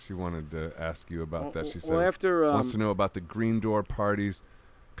 She wanted to ask you about that. She said, wants to know about the Green Door parties,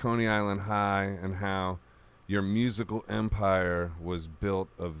 Coney Island High, and how your musical empire was built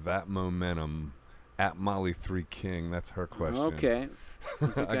of that momentum at Molly 3 King. That's her question. Okay. I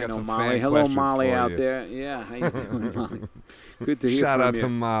got know some Molly. fan Hello, questions Molly for out you. there. Yeah, how you doing, Molly? Good to hear Shout from out you. to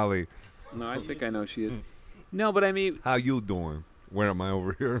Molly. No, I think I know she is. No, but I mean, how you doing? Where am I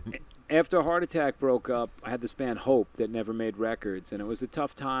over here? After Heart Attack broke up, I had this band Hope that never made records, and it was a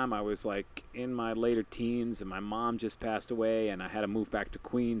tough time. I was like in my later teens, and my mom just passed away, and I had to move back to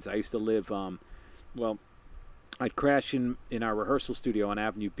Queens. I used to live, I'd crash in our rehearsal studio on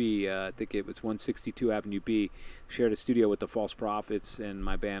Avenue B. I think it was 162 Avenue B. Shared a studio with the False Prophets and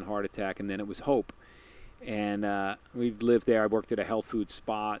my band Heart Attack, and then it was Hope. And we'd live there. I worked at a health food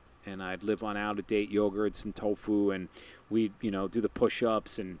spot, and I'd live on out-of-date yogurts and tofu, and we'd, do the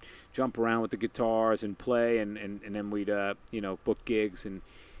push-ups and jump around with the guitars and play, and then we'd, book gigs, and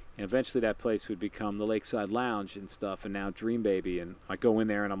eventually that place would become the Lakeside Lounge and stuff, and now Dream Baby. And I go in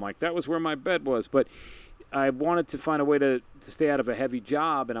there, and I'm like, that was where my bed was. But I wanted to find a way to stay out of a heavy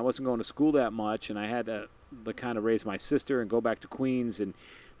job, and I wasn't going to school that much, and I had to kind of raise my sister and go back to Queens. And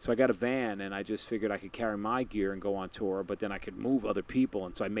So I got a van, and I just figured I could carry my gear and go on tour, but then I could move other people.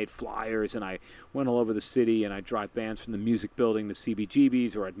 And so I made flyers, and I went all over the city, and I'd drive bands from the Music Building to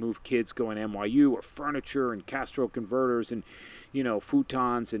CBGB's, or I'd move kids going to NYU, or furniture and Castro converters and,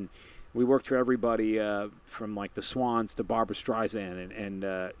 futons. And we worked for everybody from like the Swans to Barbra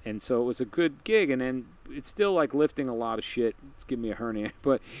Streisand, and so it was a good gig. And then it's still like lifting a lot of shit. It's giving me a hernia,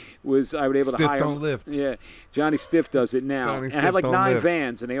 but I was able to Stiff hire. don't lift. Yeah, Johnny Stiff does it now. Johnny And I Stiff had like don't 9 lift.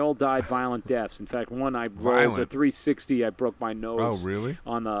 vans, and they all died violent deaths. In fact, one I rolled a 360. I broke my nose. Oh, really?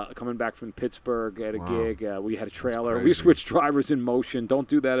 On coming back from Pittsburgh at a Wow. gig. We had a trailer. We crazy. switched drivers in motion. Don't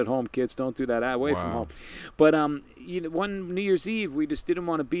do that at home, kids. Don't do that away from Wow. home. But one New Year's Eve, we just didn't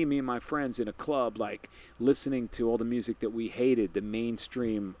want to be, me and my friends, in a club like listening to all the music that we hated, the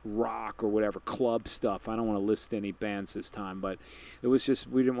mainstream rock or whatever club stuff. I don't want to list any bands this time, but it was just,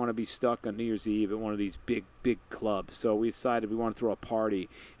 we didn't want to be stuck on New Year's Eve at one of these big clubs. So we decided we want to throw a party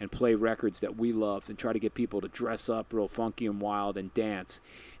and play records that we loved and try to get people to dress up real funky and wild and dance.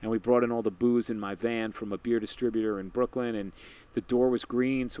 And we brought in all the booze in my van from a beer distributor in Brooklyn, and the door was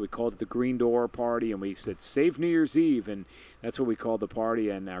green, so we called it the Green Door Party, and we said, save New Year's Eve, and that's what we called the party.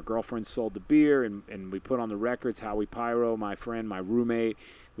 And our girlfriends sold the beer, and we put on the records Howie Pyro, my friend, my roommate,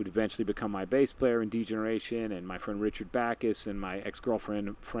 who'd eventually become my bass player in D-Generation, and my friend Richard Backus, and my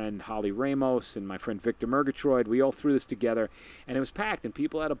ex-girlfriend friend Holly Ramos, and my friend Victor Murgatroyd. We all threw this together, and it was packed, and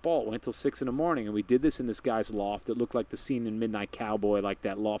people had a ball. It went till 6 in the morning, and we did this in this guy's loft. It looked like the scene in Midnight Cowboy, like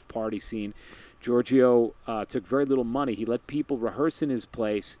that loft party scene. Giorgio took very little money. He let people rehearse in his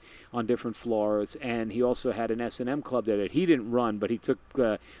place on different floors, and he also had an S&M club there that he didn't run, but he took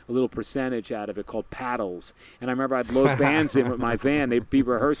a little percentage out of it called Paddles. And I remember I'd load bands in with my van. They'd be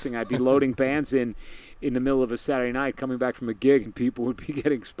rehearsing. I'd be loading bands in the middle of a Saturday night coming back from a gig, and people would be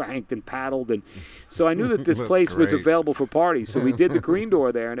getting spanked and paddled. And so I knew that this That's place was great. available for parties. So we did the Green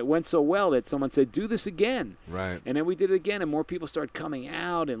Door there, and it went so well that someone said, do this again. Right. And then we did it again, and more people started coming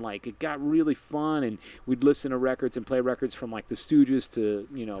out, and like it got really fun. And we'd listen to records and play records from like the Stooges to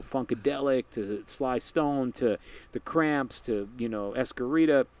Funkadelic to Sly Stone to the Cramps to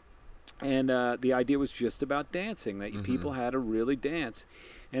Escarita. And the idea was just about dancing, that people had to really dance.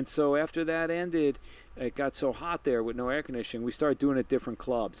 And so after that ended, it got so hot there with no air conditioning, we started doing it at different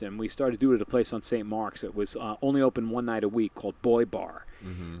clubs. And we started doing it at a place on St. Mark's. It was only open one night a week called Boy Bar.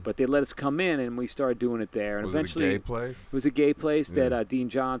 But they let us come in, and we started doing it there. And Was eventually, it a gay place? it was a gay place Yeah. that Dean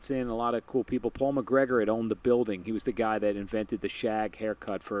Johnson, a lot of cool people. Paul McGregor had owned the building. He was the guy that invented the shag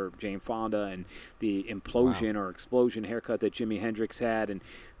haircut for Jane Fonda and the implosion or explosion haircut that Jimi Hendrix had. And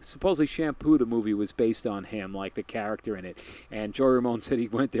supposedly Shampoo, the movie, was based on him, like the character in it. And Joey Ramone said he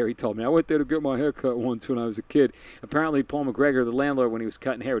went there. He told me, I went there to get my haircut once when I was a kid. Apparently, Paul McGregor, the landlord, when he was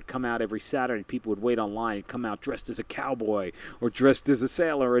cutting hair, would come out every Saturday, and people would wait online. He'd come out dressed as a cowboy or dressed as a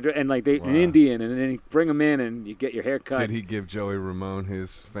sailor, and like an Indian, and then he'd bring him in, and you get your haircut. Did he give Joey Ramone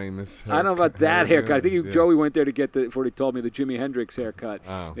his famous haircut? I don't know about that haircut. I think Yeah. Joey went there to get before he told me, the Jimi Hendrix haircut.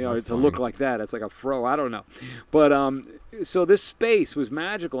 Oh, To that's funny. look like that. It's like a fro. I don't know. But so this space was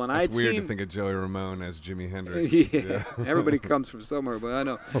magical, and I It's had weird seen. to think of Joey Ramone as Jimi Hendrix. Yeah, everybody comes from somewhere, but I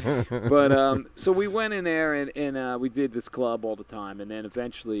know. But so we went in there, and we did this club all the time, and then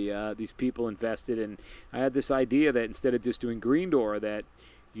eventually these people invested, and I had this idea that instead of just doing Green Door, that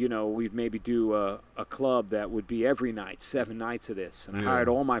we'd maybe do a club that would be every night, 7 nights of this. And I Yeah. hired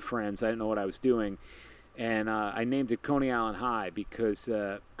all my friends. I didn't know what I was doing. And I named it Coney Island High because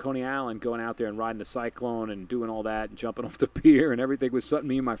Coney Island, going out there and riding the Cyclone and doing all that and jumping off the pier and everything was something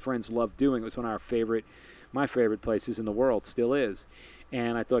me and my friends loved doing. It was one of my favorite places in the world, still is.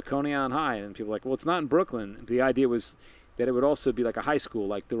 And I thought Coney Island High. And people were like, well, it's not in Brooklyn. The idea was that it would also be like a high school,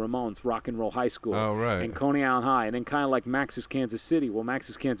 like the Ramones, Rock and Roll High School. Oh, right. And Coney Island High. And then kind of like Max's Kansas City. Well,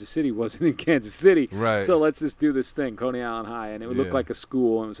 Max's Kansas City wasn't in Kansas City. Right. So let's just do this thing, Coney Island High. And it would look Yeah. like a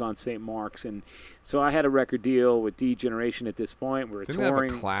school, and it was on St. Mark's. And so I had a record deal with D-Generation at this point. We were Didn't it touring.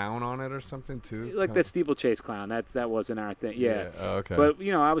 have a clown on it or something, too? Like that steeplechase clown. That wasn't our thing. Yeah. Oh, okay. But,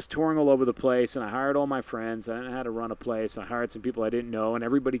 I was touring all over the place, and I hired all my friends. I didn't know how to run a place. I hired some people I didn't know, and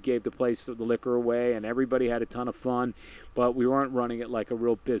everybody gave the place, the liquor away, and everybody had a ton of fun. But we weren't running it like a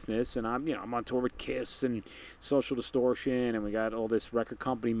real business. And I'm on tour with Kiss and Social Distortion, and we got all this record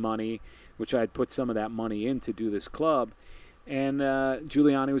company money, which I had put some of that money in to do this club. And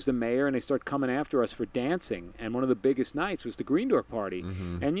Giuliani was the mayor, and they started coming after us for dancing. And one of the biggest nights was the Green Door Party.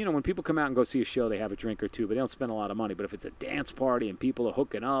 And, when people come out and go see a show, they have a drink or two, but they don't spend a lot of money. But if it's a dance party and people are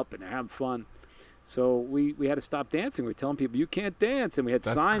hooking up and they're having fun, so we had to stop dancing. We were telling people, you can't dance. And we had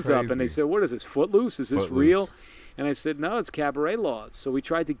That's signs up, and they crazy. said, what is this, Footloose? Is this Footloose. real? And I said, no, it's cabaret laws. So we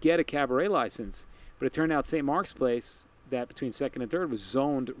tried to get a cabaret license, but it turned out St. Mark's Place that between second and third was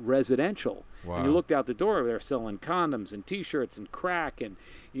zoned residential. Wow. And you looked out the door, they're selling condoms and T-shirts and crack and,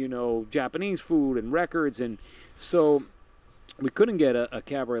 you know, Japanese food and records. And so we couldn't get a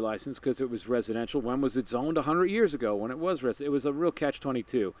cabaret license because it was residential. When was it zoned? 100 years ago when it was it was a real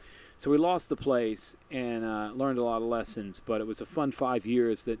catch-22. So we lost the place and learned a lot of lessons, but it was a fun 5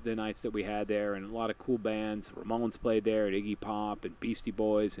 years, the nights that we had there, and a lot of cool bands. Ramones played there, and Iggy Pop, and Beastie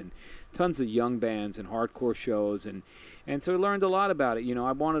Boys, and tons of young bands and hardcore shows, and so we learned a lot about it. You know,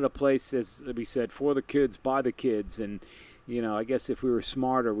 I wanted a place, as we said, for the kids, by the kids, and you know, I guess if we were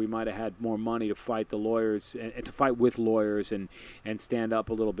smarter, we might have had more money to fight the lawyers and to fight with lawyers and stand up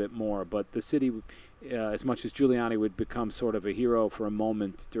a little bit more. But the city, as much as Giuliani would become sort of a hero for a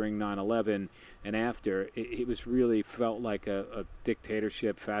moment during 9/11 and after, it was really felt like a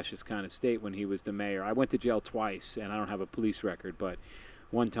dictatorship, fascist kind of state when he was the mayor. I went to jail twice, and I don't have a police record, but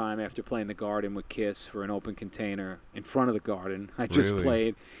one time after playing the Garden with Kiss for an open container in front of the Garden, I just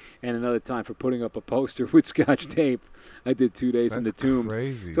played, and another time for putting up a poster with Scotch tape. I did 2 days in the Tombs.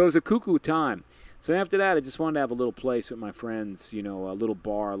 Crazy. So it was a cuckoo time. So after that, I just wanted to have a little place with my friends, you know, a little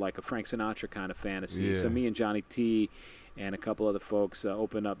bar, like a Frank Sinatra kind of fantasy. Yeah. So me and Johnny T and a couple other folks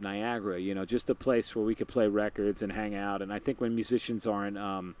opened up Niagara, you know, just a place where we could play records and hang out. And I think when musicians aren't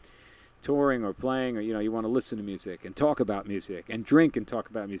touring or playing, or, you know, you want to listen to music and talk about music and drink and talk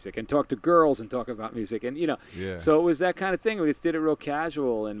about music and talk to girls and talk about music. And, you know, so it was that kind of thing. We just did it real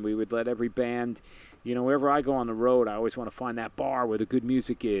casual, and we would let every band, you know, wherever I go on the road, I always want to find that bar where the good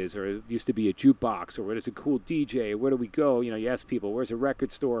music is, or it used to be a jukebox, or where there's a cool DJ, or where do we go? You know, you ask people, where's a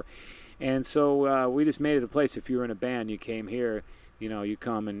record store? And so we just made it a place. If you were in a band, you came here, you know, you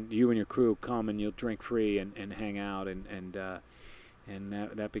come and you and your crew come and you'll drink free and hang out, and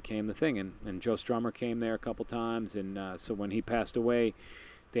that became the thing. And Joe Strummer came there a couple times, and so when he passed away,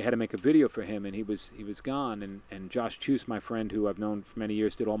 they had to make a video for him, and he was gone. And Josh Chuse, my friend, who I've known for many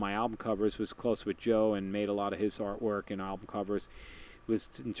years, did all my album covers, was close with Joe and made a lot of his artwork and album covers, was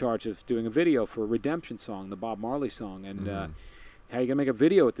in charge of doing a video for Redemption Song, the Bob Marley song. And how are you going to make a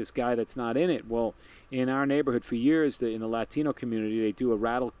video with this guy that's not in it? Well, in our neighborhood for years, in the Latino community, they do a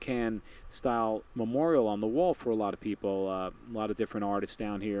rattle can style memorial on the wall for a lot of people, a lot of different artists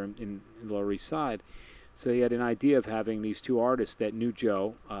down here in the Lower East Side. So he had an idea of having these two artists that knew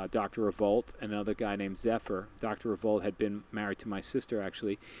Joe, Dr. Revolt, and another guy named Zephyr. Dr. Revolt had been married to my sister,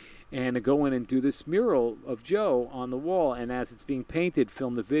 actually, and to go in and do this mural of Joe on the wall, and as it's being painted,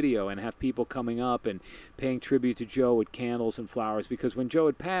 film the video and have people coming up and paying tribute to Joe with candles and flowers, because when Joe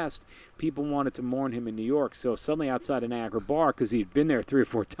had passed, people wanted to mourn him in New York. So suddenly outside of Niagara Bar, because he'd been there 3 or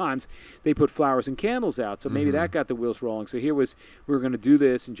 4 times, they put flowers and candles out. So maybe that got the wheels rolling. So we were going to do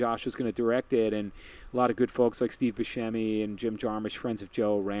this, and Josh was going to direct it, and a lot of good folks like Steve Buscemi and Jim Jarmusch, friends of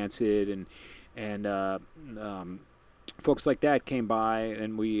Joe, Rancid, and folks like that came by,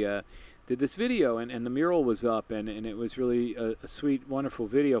 and we did this video, and the mural was up, and it was really a sweet, wonderful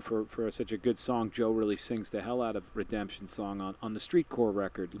video for such a good song. Joe really sings the hell out of Redemption Song on the Streetcore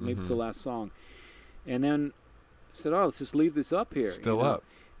record. Maybe it's the last song. And then I said, let's just leave this up here. Still up.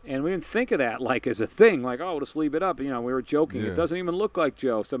 And we didn't think of that like as a thing, like, let's leave it up. You know, we were joking. It doesn't even look like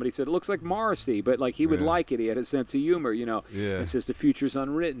Joe. Somebody said, it looks like Morrissey, but like he would like it. He had a sense of humor, you know. Yeah. It says the future's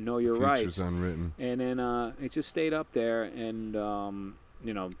unwritten. Know your rights. Future's unwritten. And then it just stayed up there, and,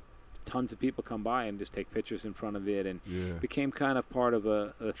 you know, tons of people come by and just take pictures in front of it, and became kind of part of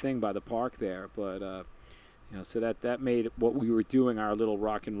a thing by the park there. But, you know, so that made what we were doing, our little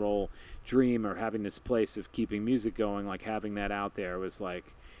rock and roll dream, or having this place of keeping music going, like having that out there was like,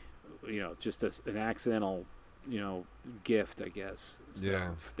 you know, just an accidental, you know, gift, I guess.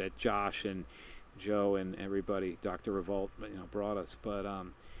 So, that Josh and Joe and everybody, Dr. Revolt, you know, brought us. But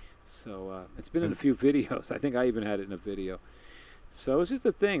so it's been in a few videos. I think I even had it in a video. So it's just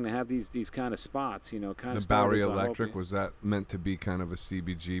a thing to have these kind of spots, you know, kind of. The Bowery Electric, was that meant to be kind of a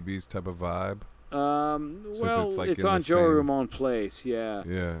CBGB's type of vibe? Well, it's on Joey Ramone Place, yeah.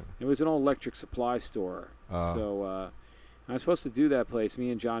 Yeah. It was an old electric supply store. So I was supposed to do that place. Me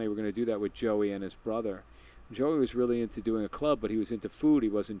and Johnny were going to do that with Joey and his brother. Joey was really into doing a club, but he was into food. He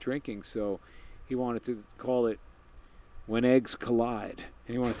wasn't drinking, so he wanted to call it When Eggs Collide.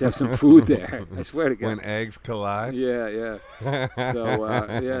 And he wanted to have some food there. I swear to God. When Eggs Collide? Yeah. So,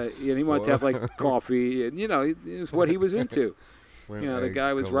 and he wanted to have, like, coffee. And, you know, it was what he was into. When you know, the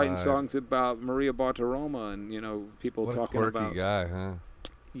guy was collide. writing songs about Maria Bartiromo and, you know, people what talking a quirky about. guy, huh?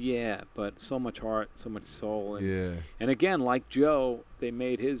 Yeah, but so much heart, so much soul. And, yeah. And again, like Joe, they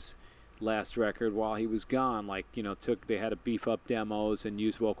made his last record while he was gone. Like, you know, they had to beef up demos and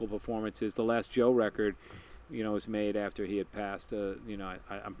use vocal performances. The last Joe record, you know, was made after he had passed, you know,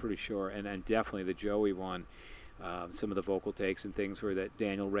 I'm pretty sure. And definitely the Joey one. some of the vocal takes and things were that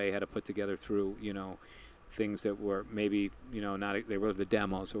Daniel Ray had to put together through, things that were maybe, not they were the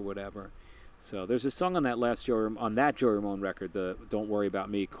demos or whatever. So there's a song on that Joey Ramone record, the Don't Worry About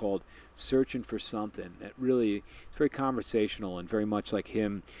Me, called Searching for Something. That really, it's very conversational and very much like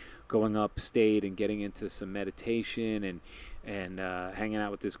him going upstate and getting into some meditation and hanging out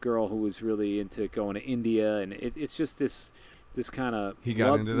with this girl who was really into going to India. And it's just this kind of he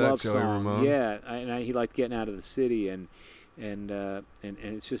got into that, love Joey song. Ramone? Yeah, he liked getting out of the city and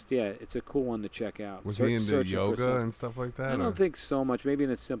it's just, it's a cool one to check out. Was he into yoga and stuff like that? I don't think so much. Maybe in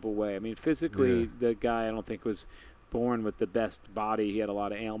a simple way. I mean, physically, the guy I don't think was born with the best body. He had a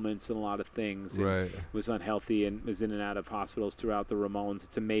lot of ailments and a lot of things. And Right. was unhealthy and was in and out of hospitals throughout the Ramones.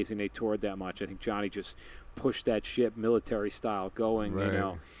 It's amazing they toured that much. I think Johnny just pushed that ship military style going,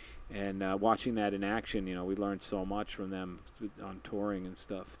 Right. And watching that in action, we learned so much from them on touring and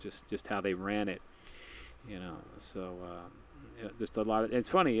stuff. Just how they ran it, So just a lot of. It's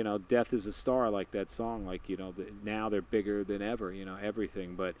funny, Death is a Star, like that song. Like now they're bigger than ever.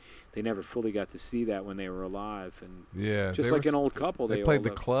 Everything, but they never fully got to see that when they were alive. And Yeah. just like an old couple, They they played all the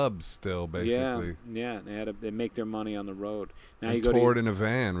lived- clubs still, basically. Yeah. They make their money on the road. Now And you go toured to. in a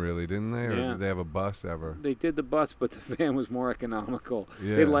van, really, didn't they? Or Yeah. did they have a bus ever? They did the bus, but the van was more economical.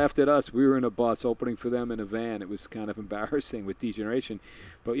 Yeah. They laughed at us. We were in a bus opening for them in a van. It was kind of embarrassing with Degeneration,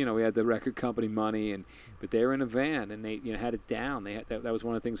 but we had the record company money, but they were in a van and they had it down. They had that was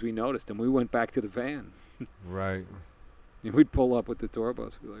one of the things we noticed, and we went back to the van. Right. We'd pull up with the tour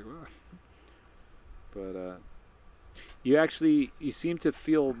bus. We'd be like, wow. But you seem to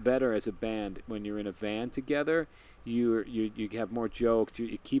feel better as a band when you're in a van together. You have more jokes.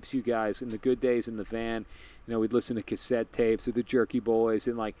 It keeps you guys in the good days in the van. We'd listen to cassette tapes of the Jerky Boys,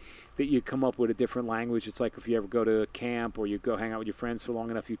 and like that you come up with a different language. It's like if you ever go to a camp or you go hang out with your friends for long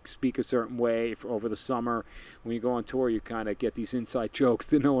enough, you speak a certain way over the summer. When you go on tour, you kind of get these inside jokes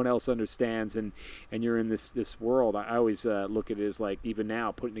that no one else understands, and you're in this world. I always look at it as like, even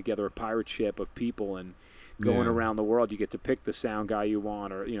now, putting together a pirate ship of people and going around the world. You get to pick the sound guy you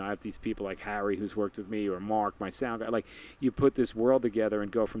want, or I have these people like Harry who's worked with me, or Mark, my sound guy. Like, you put this world together and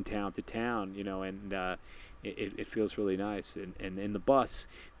go from town to town, and it feels really nice. And in the bus,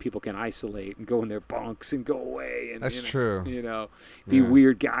 people can isolate and go in their bunks and go away. And That's true. Be a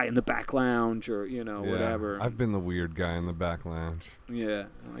weird guy in the back lounge, or whatever. I've been the weird guy in the back lounge. Yeah,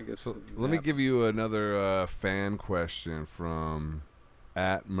 I guess. So let me give you another fan question from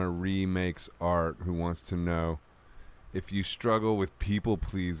 @MarieMakesArt, who wants to know if you struggle with people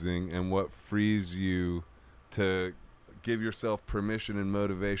pleasing and what frees you to give yourself permission and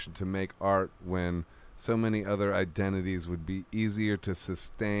motivation to make art when so many other identities would be easier to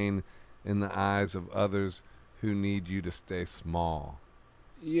sustain in the eyes of others who need you to stay small.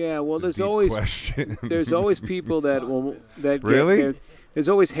 Yeah, well, It's a there's deep always question. there's always people that Really? there's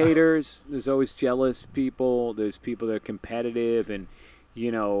always haters. There's always jealous people. There's people that are competitive, and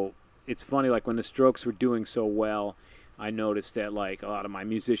it's funny. Like when the Strokes were doing so well, I noticed that like a lot of my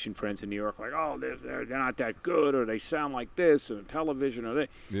musician friends in New York, like, oh, they're not that good, or they sound like this on television, or they.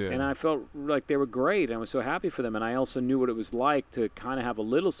 Yeah. And I felt like they were great. And I was so happy for them, and I also knew what it was like to kind of have a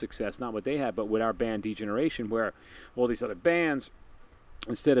little success, not what they had, but with our band Degeneration, where all these other bands,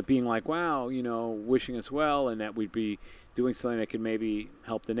 instead of being like, wow, wishing us well, and that we'd be doing something that could maybe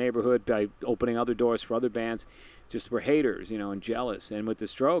help the neighborhood by opening other doors for other bands, just were haters, and jealous. And with the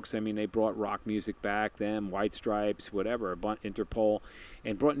Strokes, I mean, they brought rock music back, them, White Stripes, whatever, Interpol,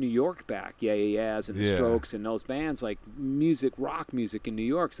 and brought New York back, Yeahs and the Strokes and those bands, like rock music in New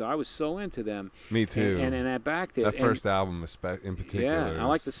York. So I was so into them. Me too. And I backed it. That first album in particular. Yeah, I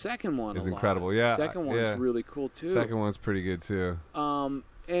like the second one is a lot. incredible. Yeah, the second one's really cool too. Second one's pretty good too. And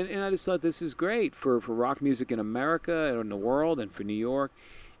I just thought this is great for rock music in America and in the world, and for New York.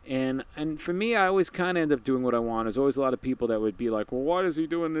 And for me, I always kind of end up doing what I want. There's always a lot of people that would be like, well, why is he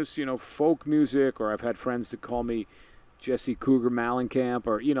doing this, folk music? Or I've had friends that call me Jesse Cougar Mellencamp,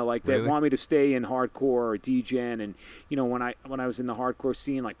 or like they want me to stay in hardcore or degen. And when I was in the hardcore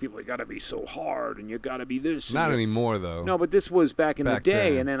scene, like people, you got to be so hard and you got to be this. Not anymore though. No, but this was back in the day.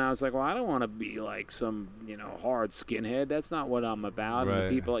 then. And then I was like, well, I don't want to be like some hard skinhead. That's not what I'm about. Right.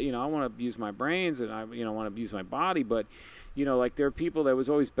 And people, I want to use my brains, and I want to use my body, but. Like there are people that was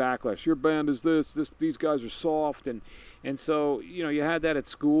always backlash. Your band is this. These guys are soft, and so you had that at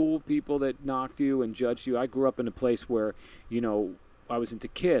school. People that knocked you and judged you. I grew up in a place where I was into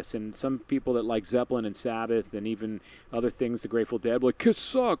Kiss, and some people that like Zeppelin and Sabbath and even other things, the Grateful Dead, were like, Kiss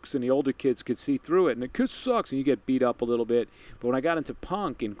sucks, and the older kids could see through it, and the Kiss sucks, and you get beat up a little bit. But when I got into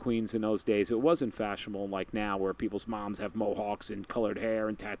punk in Queens in those days, it wasn't fashionable like now, where people's moms have mohawks and colored hair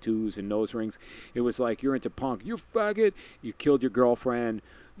and tattoos and nose rings. It was like, you're into punk, you're faggot, you killed your girlfriend,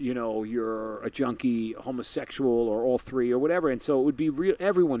 you know, you're a junkie, homosexual, or all three, or whatever. And so it would be real.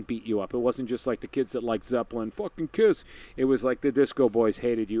 Everyone beat you up. It wasn't just like the kids that liked Zeppelin, fucking Kiss. It was like the disco boys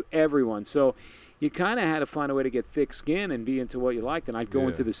hated you. Everyone. So you kind of had to find a way to get thick skin and be into what you liked. And I'd go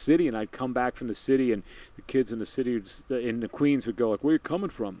into the city, and I'd come back from the city, and the kids in the city, in the Queens, would go like, "Where are you coming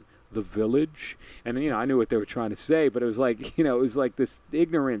from? The Village?" And, you know, I knew what they were trying to say, but it was like, you know, it was like this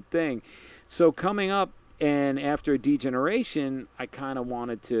ignorant thing. So coming up, and after Degeneration, I kind of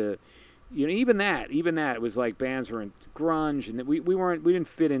wanted to, you know, even that, it was like bands were in grunge, and we didn't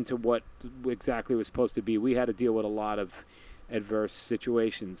fit into what exactly was supposed to be. We had to deal with a lot of adverse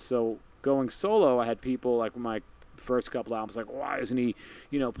situations. So going solo, I had people like my first couple albums like, why isn't he,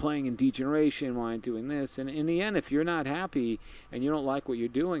 you know, playing in Degeneration? Why isn't doing this? And in the end, if you're not happy and you don't like what you're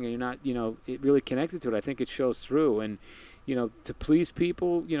doing and you're not, you know, it really connected to it, I think it shows through. And you know, to please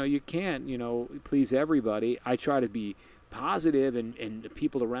people, you know, you can't, you know, please everybody. I try to be positive, and the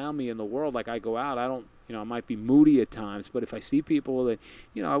people around me in the world, like I go out, I don't, you know, I might be moody at times, but if I see people that,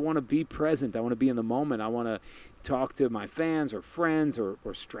 you know, I want to be present. I want to be in the moment. I want to talk to my fans or friends or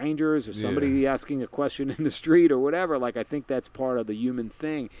strangers or somebody asking a question in the street or whatever. Like, I think that's part of the human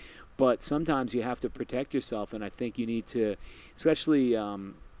thing. But sometimes you have to protect yourself, and I think you need to, especially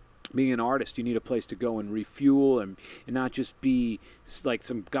being an artist, you need a place to go and refuel and not just be like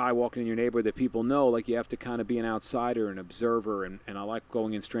some guy walking in your neighborhood that people know. Like, you have to kind of be an outsider, an observer, and I like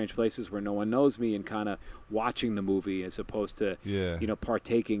going in strange places where no one knows me and kind of watching the movie as opposed to, you know,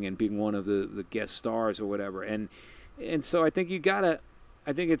 partaking and being one of the guest stars or whatever. And so I think I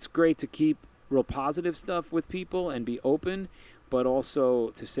think it's great to keep real positive stuff with people and be open, but also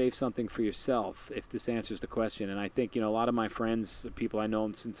to save something for yourself, if this answers the question. And I think, you know, a lot of my friends, people I know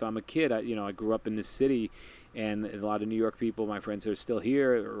since I'm a kid, I grew up in this city, and a lot of New York people, my friends that are still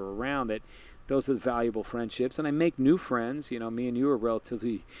here or around, that those are the valuable friendships. And I make new friends. You know, me and you are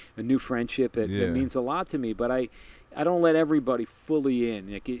relatively a new friendship that means a lot to me. But I don't let everybody fully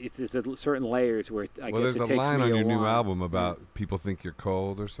in. Like, it's a certain layers where I guess it takes me a while. Well, there's a line on your new album about people think you're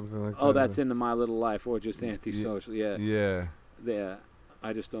cold or something like that. Oh, that's in the My Little Life, or just antisocial. Yeah. Yeah,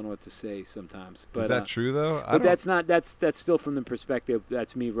 I just don't know what to say sometimes. But, is that true though? But that's not. That's still from the perspective.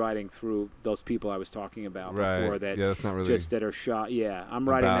 That's me writing through those people I was talking about before. That that's not really just that are shot. Yeah, I'm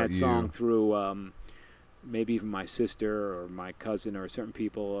writing that song through maybe even my sister or my cousin or certain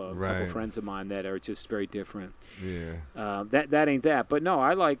people, a couple friends of mine that are just very different. Yeah. That ain't that. But no,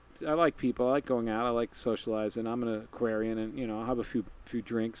 I like people. I like going out. I like socializing. I'm an Aquarian, and you know, I'll have a few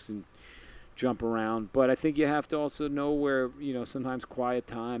drinks and jump around. But I think you have to also know where, you know, sometimes quiet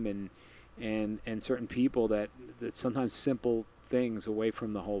time and certain people that sometimes simple things away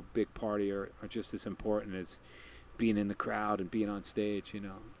from the whole big party are just as important as being in the crowd and being on stage, you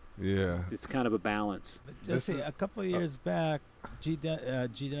know. Yeah. It's kind of a balance. But Jesse, a couple of years back,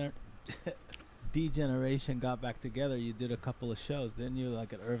 Degeneration got back together. You did a couple of shows, didn't you?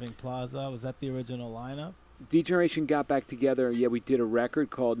 Like at Irving Plaza. Was that the original lineup? Degeneration got back together. Yeah, we did a record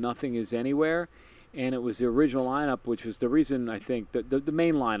called Nothing Is Anywhere, and it was the original lineup, which was the reason I think the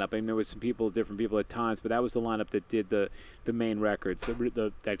main lineup. I mean, there was some different people at times, but that was the lineup that did the main records,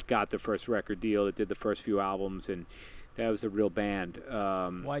 that got the first record deal, that did the first few albums, and that was the real band.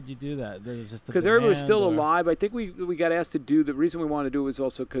 Why'd you do that? Because everybody was still alive. I think we got asked to do, the reason we wanted to do it was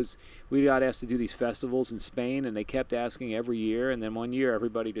also because we got asked to do these festivals in Spain, and they kept asking every year, and then one year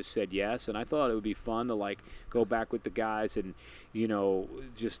everybody just said yes, and I thought it would be fun to like go back with the guys and, you know,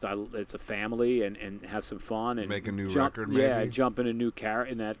 just it's a family and have some fun and make a new record maybe. Yeah, jump in a new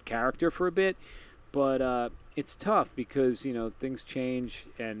in that character for a bit. But it's tough because, you know, things change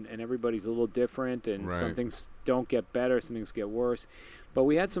and everybody's a little different, and some things don't get better, some things get worse. But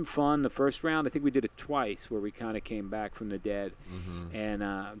we had some fun the first round. I think we did it twice where we kind of came back from the dead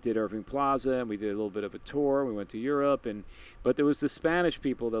and did Irving Plaza, and we did a little bit of a tour. We went to Europe, but there was the Spanish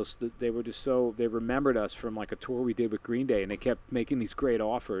people. They were just they remembered us from like a tour we did with Green Day, and they kept making these great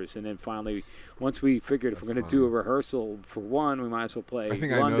offers. And then finally, once we figured if we're going to do a rehearsal for one, we might as well play I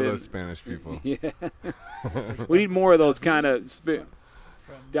think London. I know those Spanish people. Yeah. We need more of those kind of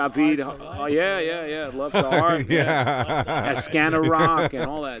David, Love to Art, Ascana Rock, and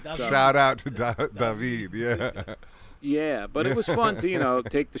all that stuff. Shout out to David, yeah. Yeah, but it was fun to, you know,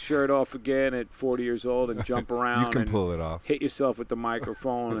 take the shirt off again at 40 years old and jump around. You can and pull it off. Hit yourself with the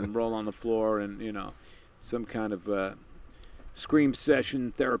microphone and roll on the floor and, you know, some kind of Scream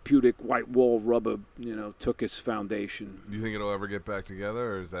Session, Therapeutic, White Wall, Rubber, took its foundation. Do you think it'll ever get back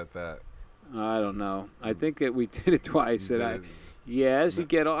together, or is that? I don't know. I think that we did it twice. As you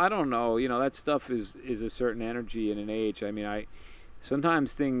get, I don't know. That stuff is a certain energy and an age. I mean,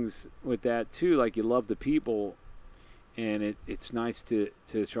 sometimes things with that too, like you love the people, and it's nice to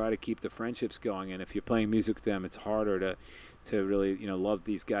try to keep the friendships going. And if you're playing music with them, it's harder to really love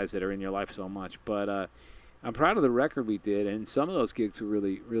these guys that are in your life so much. But I'm proud of the record we did, and some of those gigs were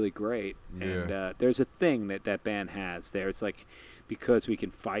really, really great. Yeah. And there's a thing that band has there. It's like, because we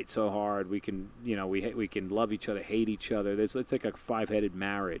can fight so hard, we can we can love each other, hate each other. It's like a five-headed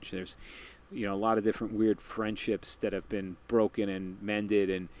marriage. There's a lot of different weird friendships that have been broken and mended,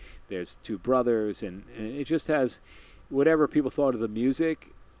 and there's two brothers, and it just has whatever people thought of the music.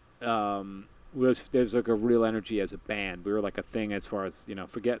 There's like a real energy as a band. We were like a thing as far as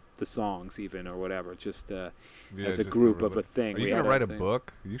forget the songs even or whatever. Just as a group of a thing. Are you gonna write a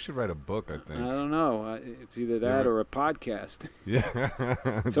book? You should write a book, I think. I don't know. It's either that or a podcast. Yeah.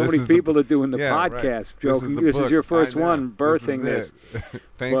 So many people are doing the podcast. Right. Joking. This is your first one birthing this.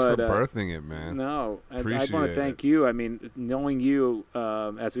 Thanks for birthing it, man. No, I want to Appreciate thank you. I mean, knowing you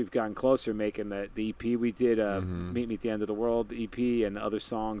as we've gotten closer, making the EP we did, Meet Me at the End of the World, the EP, and other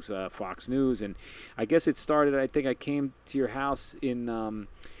songs, Fox News, and I guess it started. I think I came to your house in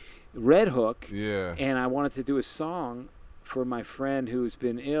Red Hook, and I wanted to do a song for my friend who's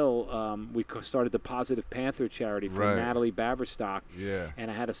been ill. We started the Positive Panther charity for Natalie Baverstock, and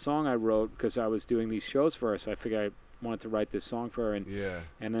I had a song I wrote because I was doing these shows for her, so I figured I wanted to write this song for her,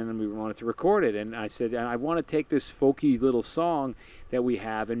 and then we wanted to record it, and I said, I want to take this folky little song that we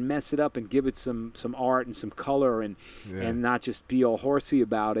have and mess it up and give it some art and some color, and not just be all horsey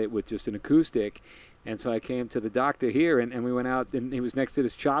about it with just an acoustic. And so I came to the doctor here, and we went out, and he was next to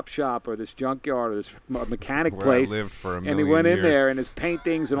this chop shop or this junkyard or this mechanic place. I lived for and he went in there, and his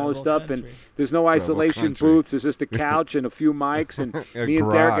paintings and all this stuff, and there's no isolation booths. There's just a couch and a few mics, and me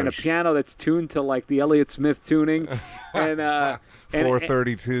and Derek, and a piano that's tuned to like the Elliott Smith tuning, and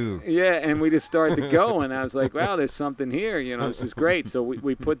 432. And we just started to go, and I was like, wow, there's something here. This is great. So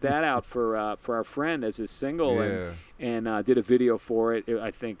we put that out for our friend as a single, and did a video for it. I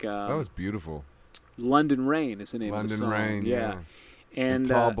think that was beautiful. London Rain is the name of the song. London Rain, yeah. And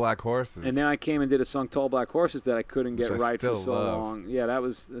Tall Black Horses. And then I came and did a song, Tall Black Horses, that I couldn't get right for so long. Yeah,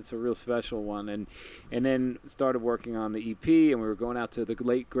 that's a real special one. And then started working on the EP, and we were going out to the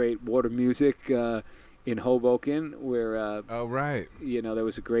late great Water Music in Hoboken, where there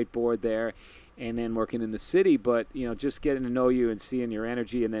was a great board there. And then working in the city, but just getting to know you and seeing your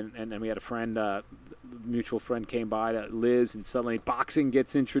energy, and then we had a friend, mutual friend, came by, Liz, and suddenly boxing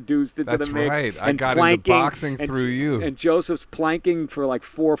gets introduced into the mix. That's right. I got into boxing through you. And Joseph's planking for like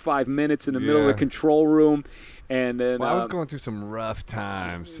 4 or 5 minutes in the middle of the control room. And then I was going through some rough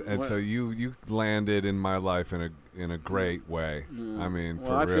times, and so you landed in my life in a great way. I mean,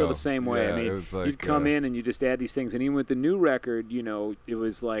 for real. I feel the same way. Yeah, I mean, it was like, you'd come in and you just add these things, and even with the new record, it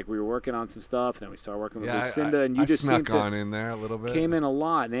was like we were working on some stuff, and then we started working with Lucinda, and you just snuck on in there a little bit. Came in a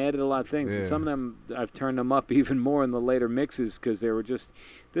lot and added a lot of things, and some of them I've turned them up even more in the later mixes because they were just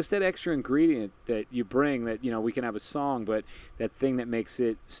that extra ingredient that you bring, that we can have a song, but that thing that makes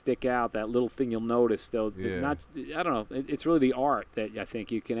it stick out, that little thing you'll notice, I don't know, it's really the art that I think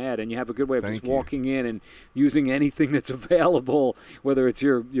you can add, and you have a good way of just walking in and using anything that's available, whether it's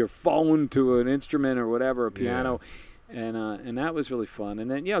your phone to an instrument or whatever, a piano. And that was really fun.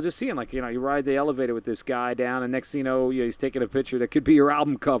 And then just seeing you ride the elevator with this guy down, and next thing you know, he's taking a picture that could be your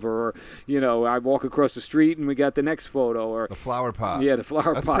album cover, or I walk across the street and we got the next photo, or the flower pot. Yeah, the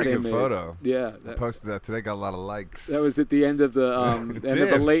flower That's pot. That's a pretty good photo. Yeah, I posted that today. Got a lot of likes. That was at the end of the end of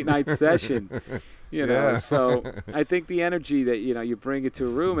the late night session. So I think the energy that you bring it to a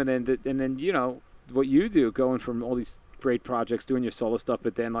room, and then what you do, going from all these great projects, doing your solo stuff,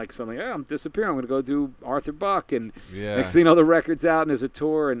 but then something, I'm disappearing, I'm going to go do Arthur Buck, and next thing you know, the record's out and there's a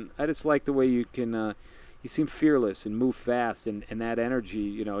tour, and I just like the way you can you seem fearless and move fast, and that energy,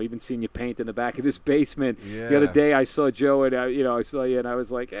 even seeing you paint in the back of this basement. The other day I saw Joe, and I saw you, and I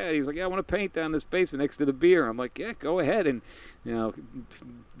was like, hey, he's like, I want to paint down this basement next to the beer. I'm like, yeah, go ahead. And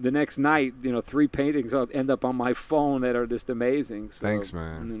the next night, 3 paintings end up on my phone that are just amazing. So, thanks,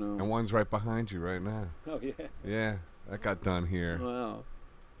 man. And one's right behind you right now. Oh yeah. Yeah. That got done here. Wow.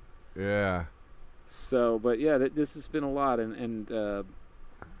 Yeah. So, but this has been a lot, and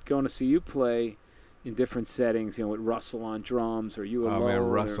going to see you play in different settings, with Russell on drums, or you alone. Oh man,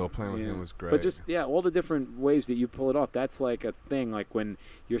 Russell playing with him was great. But just all the different ways that you pull it off. That's like a thing. Like when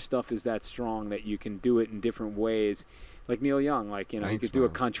your stuff is that strong that you can do it in different ways. Like Neil Young, he could do a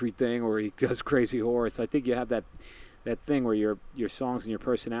country thing, or he does Crazy Horse. I think you have that that thing where your songs and your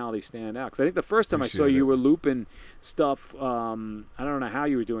personality stand out. Because I think the first time I saw Appreciate you it. were looping stuff. I don't know how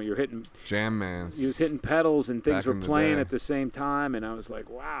you were doing. You're hitting. Jam Mans. You was hitting pedals and things Back were in the playing day. at the same time, and I was like,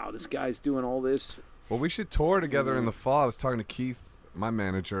 "Wow, this guy's doing all this." Well, we should tour together in the fall. I was talking to Keith, my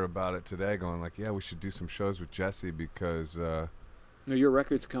manager, about it today, going like, yeah, we should do some shows with Jesse because No, your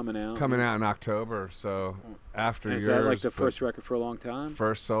record's coming out. coming out in October. So after And yours, is that like the but first record for a long time?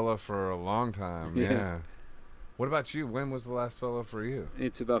 first solo for a long time. Yeah. Yeah. What about you? When was the last solo for you?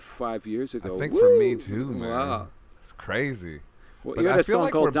 It's about 5 years ago. I think for me Woo! too, man. Wow. It's crazy. Well, But you had I a feel song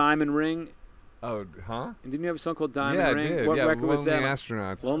like called we're- Diamond Ring. Oh, huh? And didn't you have a song called Diamond Yeah, I Ring? did. What yeah, record was Lonely that?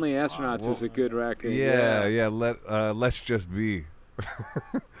 Astronauts. Lonely Astronauts was a good record. Yeah, yeah. Let's just be.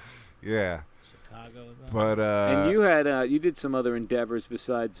 Yeah, Chicago was on. but And you had you did some other endeavors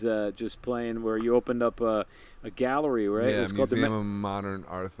besides just playing, where you opened up a gallery, right? yeah, It's called the Museum of Modern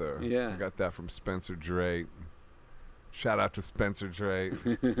Arthur. Yeah. I got that from Spencer Drake. Shout out to Spencer Drake.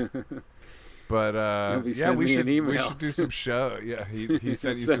 But He'll be yeah, sending we me should an we email. should do some show. Yeah, he sent you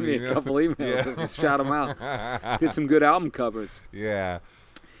Send some me emails. a couple emails. Yeah. Just shout them out. Did some good album covers. Yeah.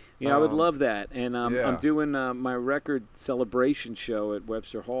 Yeah, I would Um, love that. And yeah. I'm doing my record celebration show at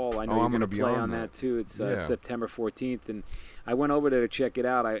Webster Hall. I know Oh, you're I'm going to gonna be play on on that. that too. It's Yeah. September 14th, and I went over there to check it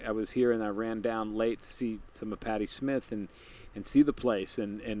out. I was here and I ran down late to see some of Patti Smith and see the place.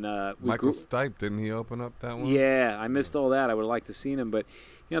 And we Michael grew, Stipe, didn't he open up that one? yeah, I missed all that. I would have liked to seen him, but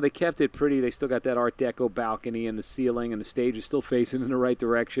you know, they kept it pretty. They still got that Art Deco balcony and the ceiling, and the stage is still facing in the right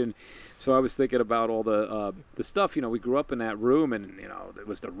direction. So I was thinking about all the stuff. You know, we grew up in that room, and you know, it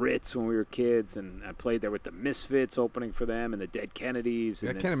was the Ritz when we were kids, and I played there with the Misfits opening for them, and the Dead Kennedys. Yeah,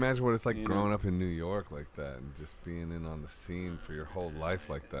 I And can't imagine what it's like you know. growing up in New York like that and just being in on the scene for your whole life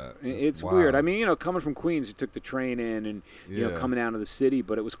like that. It's wild. weird. I mean, you know, coming from Queens, you took the train in, and you know, Yeah. coming down to the city,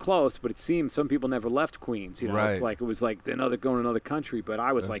 but it was close. But it seemed some people never left Queens. You know, Right. it's like it was like another going to another country. But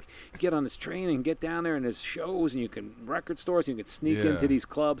I was That's- like, get on this train and get down there, and there's shows, and you can record stores, and you can sneak Yeah. into these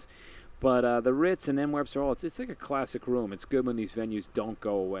clubs. But the Ritz and then Webster Hall, it's like a classic room. It's good when these venues don't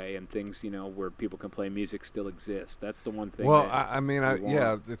go away and things, you know, where people can play music still exist. That's the one thing. Well, that I mean, we yeah,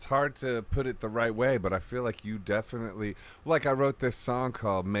 want. it's hard to put it the right way, but I feel like you definitely, like I wrote this song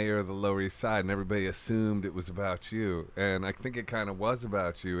called Mayor of the Lower East Side, and everybody assumed it was about you. And I think it kind of was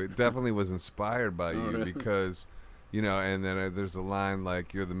about you. It definitely was inspired by you really? because, you know, and then there's a line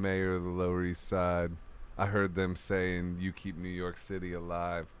like, you're the mayor of the Lower East Side. I heard them saying, you keep New York City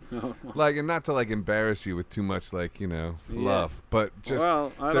alive. Like, and not to like embarrass you with too much like, you know, fluff, but just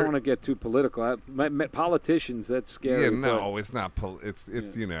well, I there- don't want to get too political. Politicians, that's scary. yeah, but- no, it's not. It's Yeah.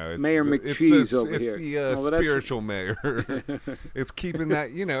 you know, it's Mayor the- McCheese it's the, over it's here. the No, but that's- spiritual mayor. It's keeping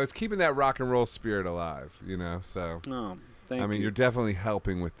that, you know, it's keeping that rock and roll spirit alive. You know, so Oh, thank I mean, you. you're definitely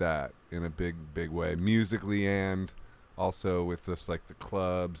helping with that in a big way, musically and also with just like the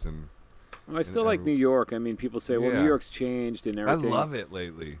clubs and. Well, I still like New York. I mean, people say, well, Yeah. New York's changed and I everything. love it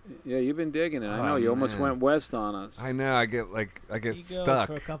lately. Yeah, you've been digging it. I Oh, know. You almost man. went west on us. I know. I get He goes stuck.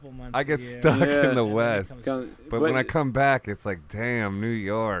 for a couple months I a get year. stuck Yeah. in the And then he West. comes But when I come back, it's like, damn, New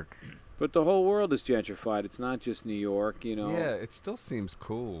York. But the whole world is gentrified. It's not just New York, you know. Yeah, it still seems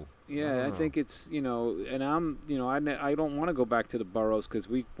cool. Yeah, I Oh. think it's, you know, and I'm, you know, I don't want to go back to the boroughs because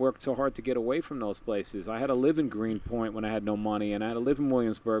we worked so hard to get away from those places. I had to live in Greenpoint when I had no money, and I had to live in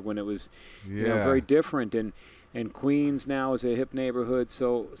Williamsburg when it was, Yeah. you know, very different. And Queens now is a hip neighborhood,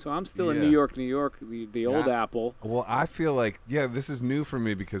 so I'm still in Yeah. New York, the old Yeah. apple. Well, I feel like, yeah, this is new for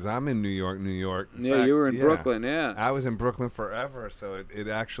me because I'm in New York. In Yeah, fact, you were in yeah, Brooklyn, yeah. I was in Brooklyn forever, so it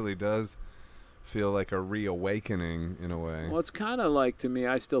actually does feel like a reawakening in a way. Well, it's kind of like, to me,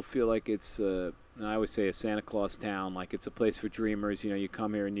 I still feel like it's, I would say, a Santa Claus town. Like, it's a place for dreamers. You know, you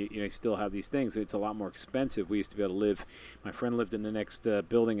come here and you still have these things. It's a lot more expensive. We used to be able to live, my friend lived in the next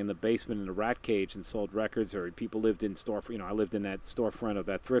building in the basement in a rat cage and sold records, or people lived in I lived in that storefront of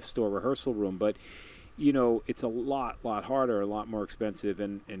that thrift store rehearsal room. But, you know, it's a lot harder, a lot more expensive,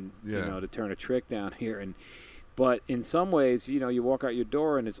 and you Yeah. know, to turn a trick down here. But in some ways, you know, you walk out your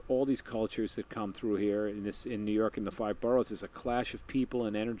door and it's all these cultures that come through here. In New York, in the five boroughs, there's a clash of people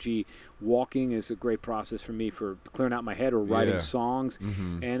and energy. Walking is a great process for me for clearing out my head or writing Yeah. songs.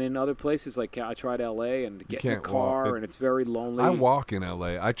 Mhm. And in other places, like I tried L.A. and get in a can't car, walk. and it's very lonely. I walk in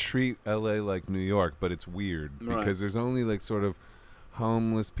LA. I treat LA like New York, but it's weird Right. because there's only like sort of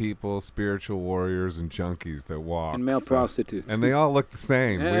homeless people, spiritual warriors, and junkies that walk. and male so- prostitutes. And they all look the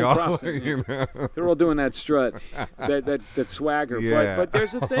same. Yeah, we all, prostitutes, you know. They're all doing that strut, that swagger. Yeah. But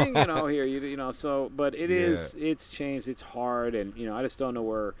there's a thing, you know, here. You know, so but it Yeah. is. It's changed. It's hard, and you know, I just don't know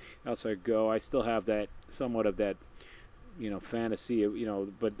where else I go. I still have that somewhat of that fantasy,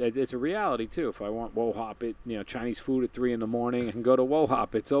 but it's a reality too. If I want Wohop, Chinese food at 3 a.m, I can go to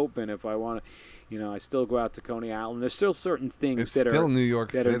Wohop. It's open. If I want to, I still go out to Coney Island. There's still certain things It's that still are New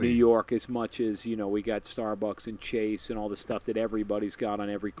York that City. are New York, as much as we got Starbucks and Chase and all the stuff that everybody's got on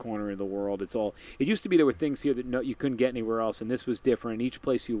every corner of the world. It used to be there were things here that you couldn't get anywhere else, and this was different. Each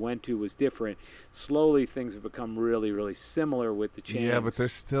place you went to was different. Slowly, things have become really, really similar with the chains. Yeah, but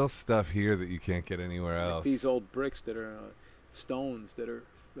there's still stuff here that you can't get anywhere Like else. these old bricks that are stones that are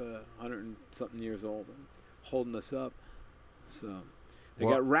 100 and something years old and holding us up. So they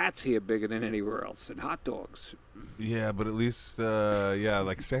got rats here bigger than anywhere else, and hot dogs. Yeah, but at least,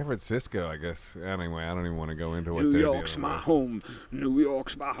 like San Francisco, I guess. Anyway, I don't even want to go into what New they're York's dealing my with. home. New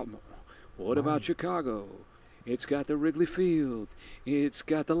York's my home. What about Chicago? It's got the Wrigley Field. It's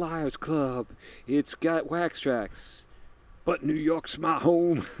got the Liars Club. It's got Wax Tracks. But New York's my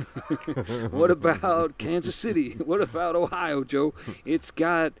home. What about Kansas City? What about Ohio, Joe? It's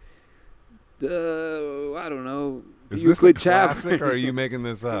got I don't know. Is this a classic, or are you making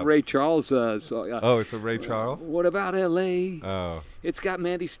this up? Ray Charles. Oh, it's a Ray Charles? What about L.A.? Oh. It's got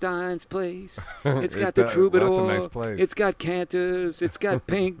Mandy Stein's place. It's got the That's Troubadour. a nice place. It's got Cantor's. It's got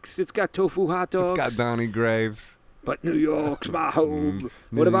Pink's. It's got Tofu hot dogs. It's got Donnie Graves. But New York's my home.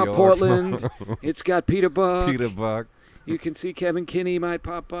 New What about York's my Portland? It's got Peter Buck. Peter Buck. You can see Kevin Kinney might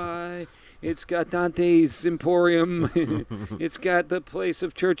pop by. It's got Dante's Emporium. It's got the place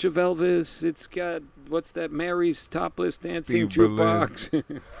of Church of Elvis. It's got, what's that, Mary's Topless Dancing Steve Berlin.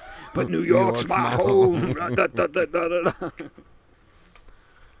 Jukebox. But New York's my home. Da, da, da, da, da,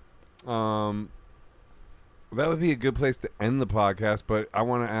 da. That would be a good place to end the podcast, but I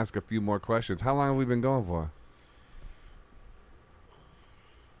want to ask a few more questions. How long have we been going for?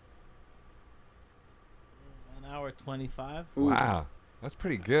 An hour 25. Ooh. Wow. That's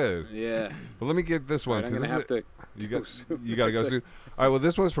pretty good. Yeah. But let me get this one. Right, I'm 'cause going to this have to. You got to go soon. All right. Well,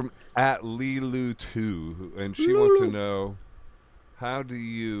 this one's from @Lilu2, and she wants to know, how do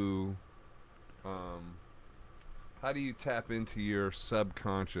you tap into your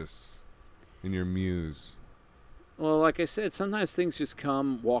subconscious in your muse? Well, like I said, sometimes things just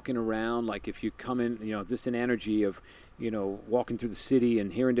come walking around. Like if you come in, just an energy of, walking through the city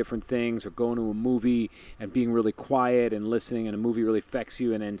and hearing different things, or going to a movie and being really quiet and listening, and a movie really affects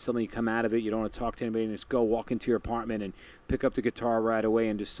you, and then suddenly you come out of it, you don't want to talk to anybody, and just go walk into your apartment and pick up the guitar right away,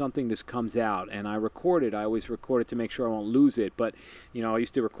 and just something just comes out. And I record it. I always record it to make sure I won't lose it. But, I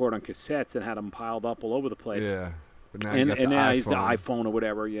used to record on cassettes and had them piled up all over the place. Yeah. But now And you got now the it's the iPhone. iPhone or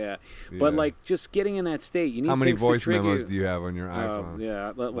whatever, yeah. But like just getting in that state, you need How many things to voice trigger memos you. do you have on your iPhone?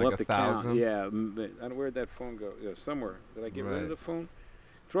 Yeah, we'll Like have to 1,000? count. Yeah, where'd that phone go? Yeah, somewhere. Did I get rid Right. of the phone?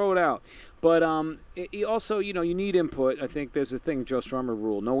 Throw it out. But it also, you need input. I think there's a thing, Joe Strummer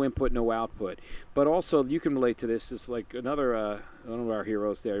rule: no input, no output. But also, you can relate to this. It's like another one of our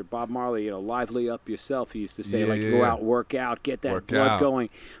heroes there, Bob Marley. Lively up yourself. He used to say, go out, work out, get that blood going.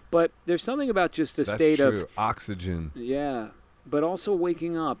 But there's something about just a That's state true. of Oxygen. yeah. But also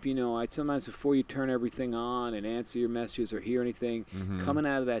waking up, I sometimes before you turn everything on and answer your messages or hear anything, coming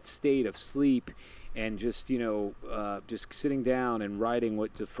out of that state of sleep and just, just sitting down and writing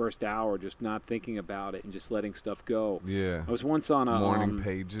what the first hour, just not thinking about it and just letting stuff go. Yeah. I was once on a Morning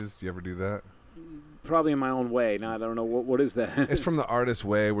pages. Do you ever do that? probably in my own way. Now I don't know what is that. It's from The Artist's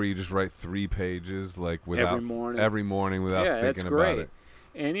Way, where you just write 3 pages, like without every morning without yeah, thinking that's great. about it.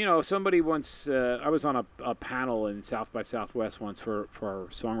 And somebody once I was on a panel in South by Southwest once for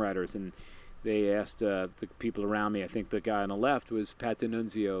songwriters, and they asked the people around me. I think the guy on the left was Pat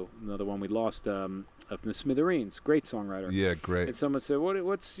D'Annunzio, another one we lost of the Smithereens, great songwriter. Yeah, great. And someone said,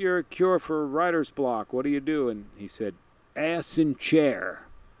 "What's your cure for writer's block? What do you do?" And he said, "Ass in chair."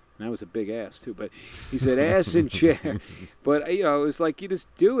 And that was a big ass too, but he said ass in chair. But it was like you just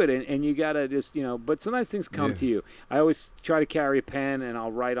do it, and you gotta just But sometimes things come to you. I always try to carry a pen, and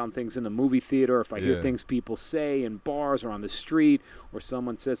I'll write on things in the movie theater. If I hear things people say in bars or on the street, or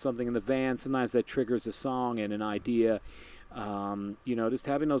someone says something in the van, sometimes that triggers a song and an idea. Just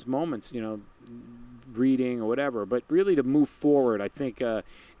having those moments, reading or whatever. But really, to move forward, I think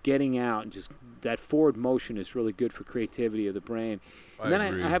getting out and just that forward motion is really good for creativity of the brain. And then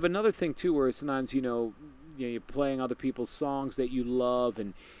I have another thing too, where sometimes you're playing other people's songs that you love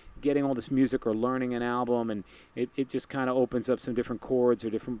and getting all this music or learning an album, and it just kind of opens up some different chords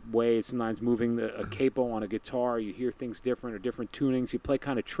or different ways. Sometimes moving a capo on a guitar, you hear things different or different tunings. You play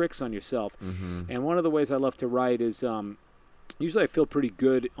kind of tricks on yourself. And one of the ways I love to write is usually I feel pretty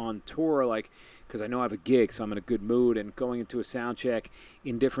good on tour, like because I know I have a gig, so I'm in a good mood. And going into a sound check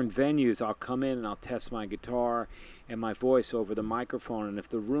in different venues, I'll come in and I'll test my guitar and my voice over the microphone. And if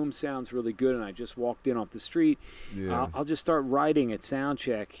the room sounds really good and I just walked in off the street, I'll just start writing at sound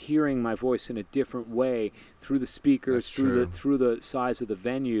check, hearing my voice in a different way through the speakers, through the size of the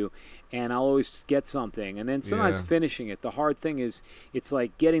venue, and I'll always get something. And then sometimes finishing it. The hard thing is it's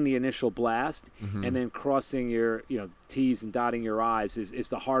like getting the initial blast and then crossing your T's and dotting your I's is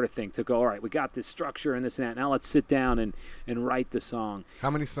the harder thing to go, all right, we got this structure and this and that. Now let's sit down and write the song. How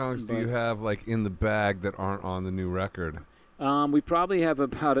many songs do you have like in the bag that aren't on the new record? We probably have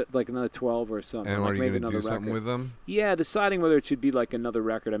about like another 12 or something. And like are you going to do something with them? Yeah, deciding whether it should be like another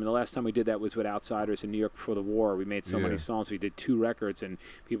record. I mean, the last time we did that was with Outsiders in New York before the war. We made so many songs. We did 2 records, and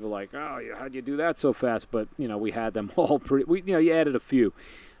people were like, oh, how'd you do that so fast? But, we had them all pretty. You added a few.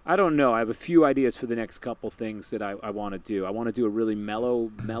 I don't know. I have a few ideas for the next couple things that I want to do. I want to do a really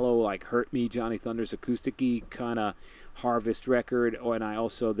mellow, like Hurt Me, Johnny Thunders acoustic-y kind of Harvest record. And I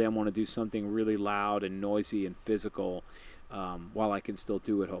also then want to do something really loud and noisy and physical. While I can still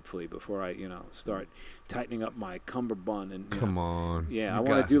do it, hopefully, before I, start tightening up my cummerbund and. Come on. Yeah, I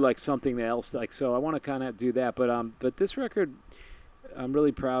want to do like something else, like so. I want to kind of do that, but this record, I'm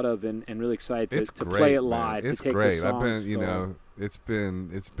really proud of and really excited to play it live. It's to take great. The songs, it's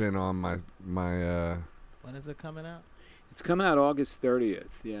been on my. When is it coming out? It's coming out August 30th.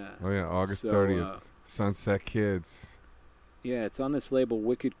 Yeah. Oh yeah, August 30th. Sunset Kids. Yeah, it's on this label,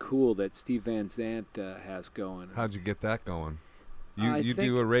 Wicked Cool, that Steve Van Zandt has going. How'd you get that going? You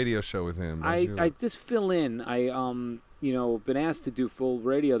do a radio show with him. I just fill in. I been asked to do full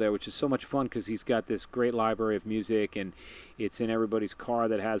radio there, which is so much fun because he's got this great library of music, and it's in everybody's car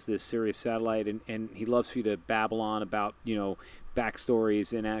that has this Sirius satellite, and he loves for you to babble on about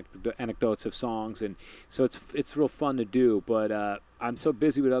backstories and anecdotes of songs, and so it's real fun to do. But I'm so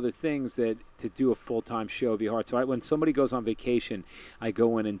busy with other things that to do a full-time show would be hard. So when somebody goes on vacation, I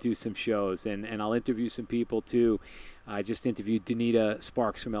go in and do some shows, and I'll interview some people too. I just interviewed Danita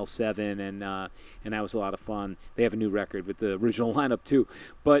Sparks from L7, and that was a lot of fun. They have a new record with the original lineup too.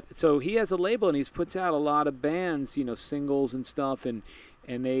 But so he has a label, and he puts out a lot of bands, singles and stuff, and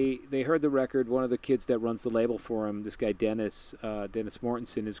they heard the record. One of the kids that runs the label for him, this guy Dennis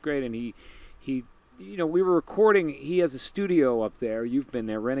Mortensen, is great, and he we were recording. He has a studio up there. You've been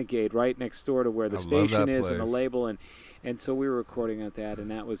there, Renegade, right next door to where the station is and the label, and so we were recording at that, and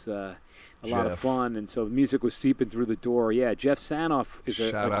that was a lot of fun. And so music was seeping through the door. Yeah, Jeff Sanoff is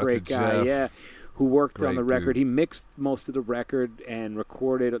a great guy. Jeff. Yeah, who worked on the record. Dude. He mixed most of the record and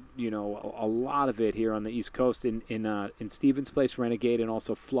recorded, a lot of it here on the East Coast in Stevens Place, Renegade, and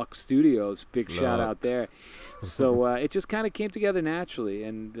also Flux Studios. Big shout out there. So it just kind of came together naturally,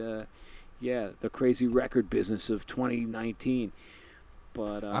 and the crazy record business of 2019.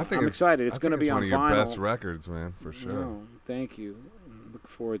 But I'm excited. It's going to be on vinyl. It's one of your best records, man, for sure. No, thank you.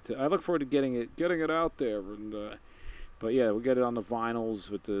 I look forward to getting it out there, and but yeah, we get it on the vinyls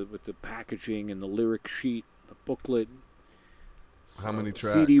with the packaging and the lyric sheet, the booklet. How many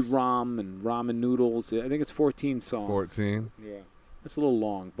tracks? CD-ROM and ramen noodles. I think it's 14 songs. 14. Yeah, it's a little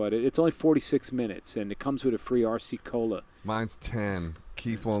long, but it's only 46 minutes, and it comes with a free RC Cola. Mine's 10.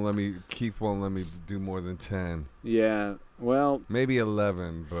 Keith won't let me do more than 10. Yeah. Well, maybe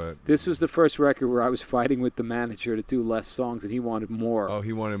 11, but this was the first record where I was fighting with the manager to do less songs, and he wanted more. Oh,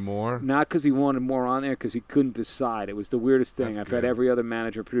 he wanted more? Not because he wanted more on there, because he couldn't decide. It was the weirdest thing. I've had every other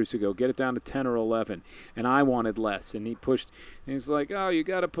manager producer go, get it down to 10 or 11, and I wanted less, and he pushed. And he's like, oh, you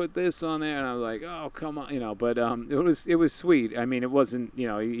got to put this on there, and I was like, oh, come on, But it was sweet. I mean, it wasn't,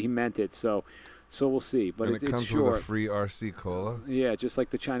 he meant it, so we'll see. But it comes short. with a free RC Cola? Yeah, just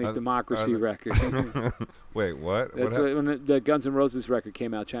like the Chinese Democracy record. Wait, what? That's when the Guns N' Roses record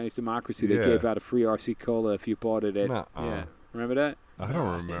came out, Chinese Democracy, they gave out a free RC Cola if you bought it at... Yeah. Remember that? I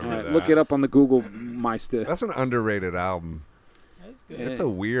don't remember that. Look it up on the Google Meister. That's an underrated album. That's good. It's a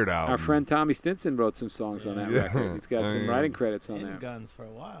weird album. Our friend Tommy Stinson wrote some songs on that record. He's got some writing credits on there. Guns for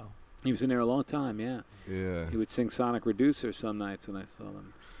a while. He was in there a long time, yeah. Yeah. He would sing Sonic Reducer some nights when I saw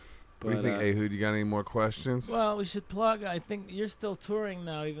them. What do you think, Ehud? You got any more questions? Well, we should plug. I think you're still touring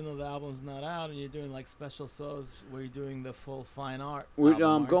now, even though the album's not out, and you're doing like special shows where you're doing the full fine art. We're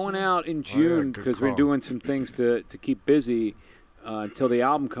going out in June because we're doing some things to keep busy until the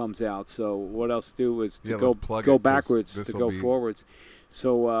album comes out. So what else to do is to go backwards to go forwards.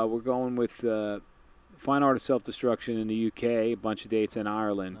 So we're going with Fine Art of Self-Destruction in the UK, a bunch of dates in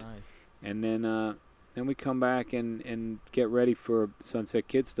Ireland, and then we come back and get ready for Sunset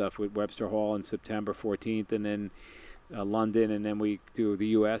Kid stuff with Webster Hall on September 14th, and then London, and then we do the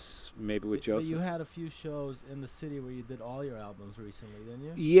U.S. maybe with But Joseph. you had a few shows in the city where you did all your albums recently, didn't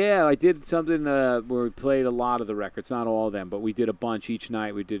you? Yeah, I did something where we played a lot of the records, not all of them, but we did a bunch each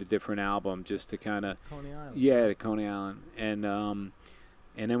night. We did a different album just to kind of Coney Island. yeah, to Coney Island,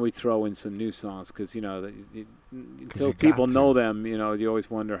 and then we throw in some new songs because until you people got know to. them, you always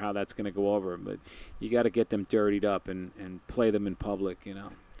wonder how that's going to go over. But you got to get them dirtied up and play them in public.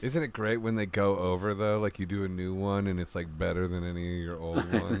 Isn't it great when they go over though? Like you do a new one and it's like better than any of your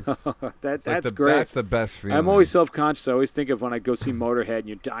old ones. That's Like great. That's the best feeling. I'm always self-conscious. I always think of when I go see Motorhead and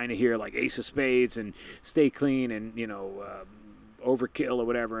you're dying to hear like Ace of Spades and Stay Clean and Overkill or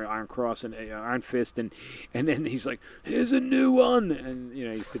whatever, Iron Cross and Iron Fist, and then he's like, "Here's a new one," and he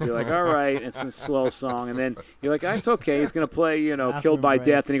used to be like, "All right," it's a slow song, and then you're like, "It's okay." He's gonna play, "Killed by break.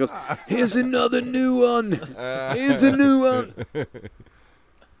 Death," and he goes, "Here's another new one. Here's a new one."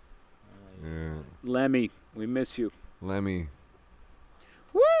 Yeah. Lemmy, we miss you. Lemmy.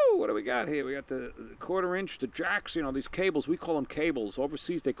 Woo! What do we got here? We got the quarter-inch, the jacks. These cables. We call them cables.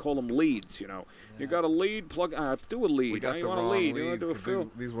 Overseas, they call them leads. You got a lead. Plug. Do a lead. We got you the want a wrong lead? You want leads, to do a 'cause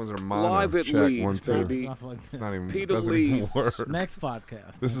fill? these ones are mono. Live at Check, Leeds, 1, 2. baby. Stuff like It's that. not even. Peter Doesn't even Leeds. work. Next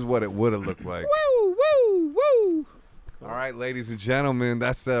podcast. This is what it would have looked like. Woo! Woo! Woo! All right, ladies and gentlemen,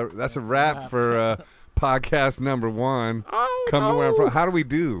 that's a wrap for podcast number 1. Oh, Come to where I'm no. from. How do we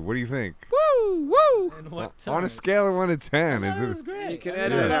do? What do you think? Woo! Woo! And what On a terms? scale of 1 to 10, is That it? was great. You can I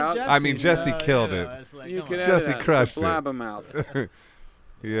edit mean, it out. Jesse, I mean, Jesse killed it. it's like, You come can on. edit Jesse that. crushed it. Blabbermouth.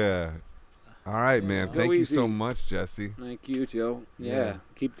 Yeah. All right, man. Go Thank you so easy. much, Jesse. Thank you, Joe. Yeah. Yeah.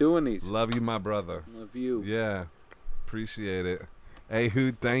 Keep doing these. Love you, my brother. Love you. Yeah. Appreciate it.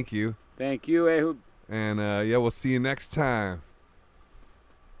 Ehud, thank you. Thank you, Ehud. And yeah, we'll see you next time.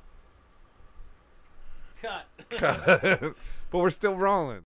 Cut. But we're still rolling.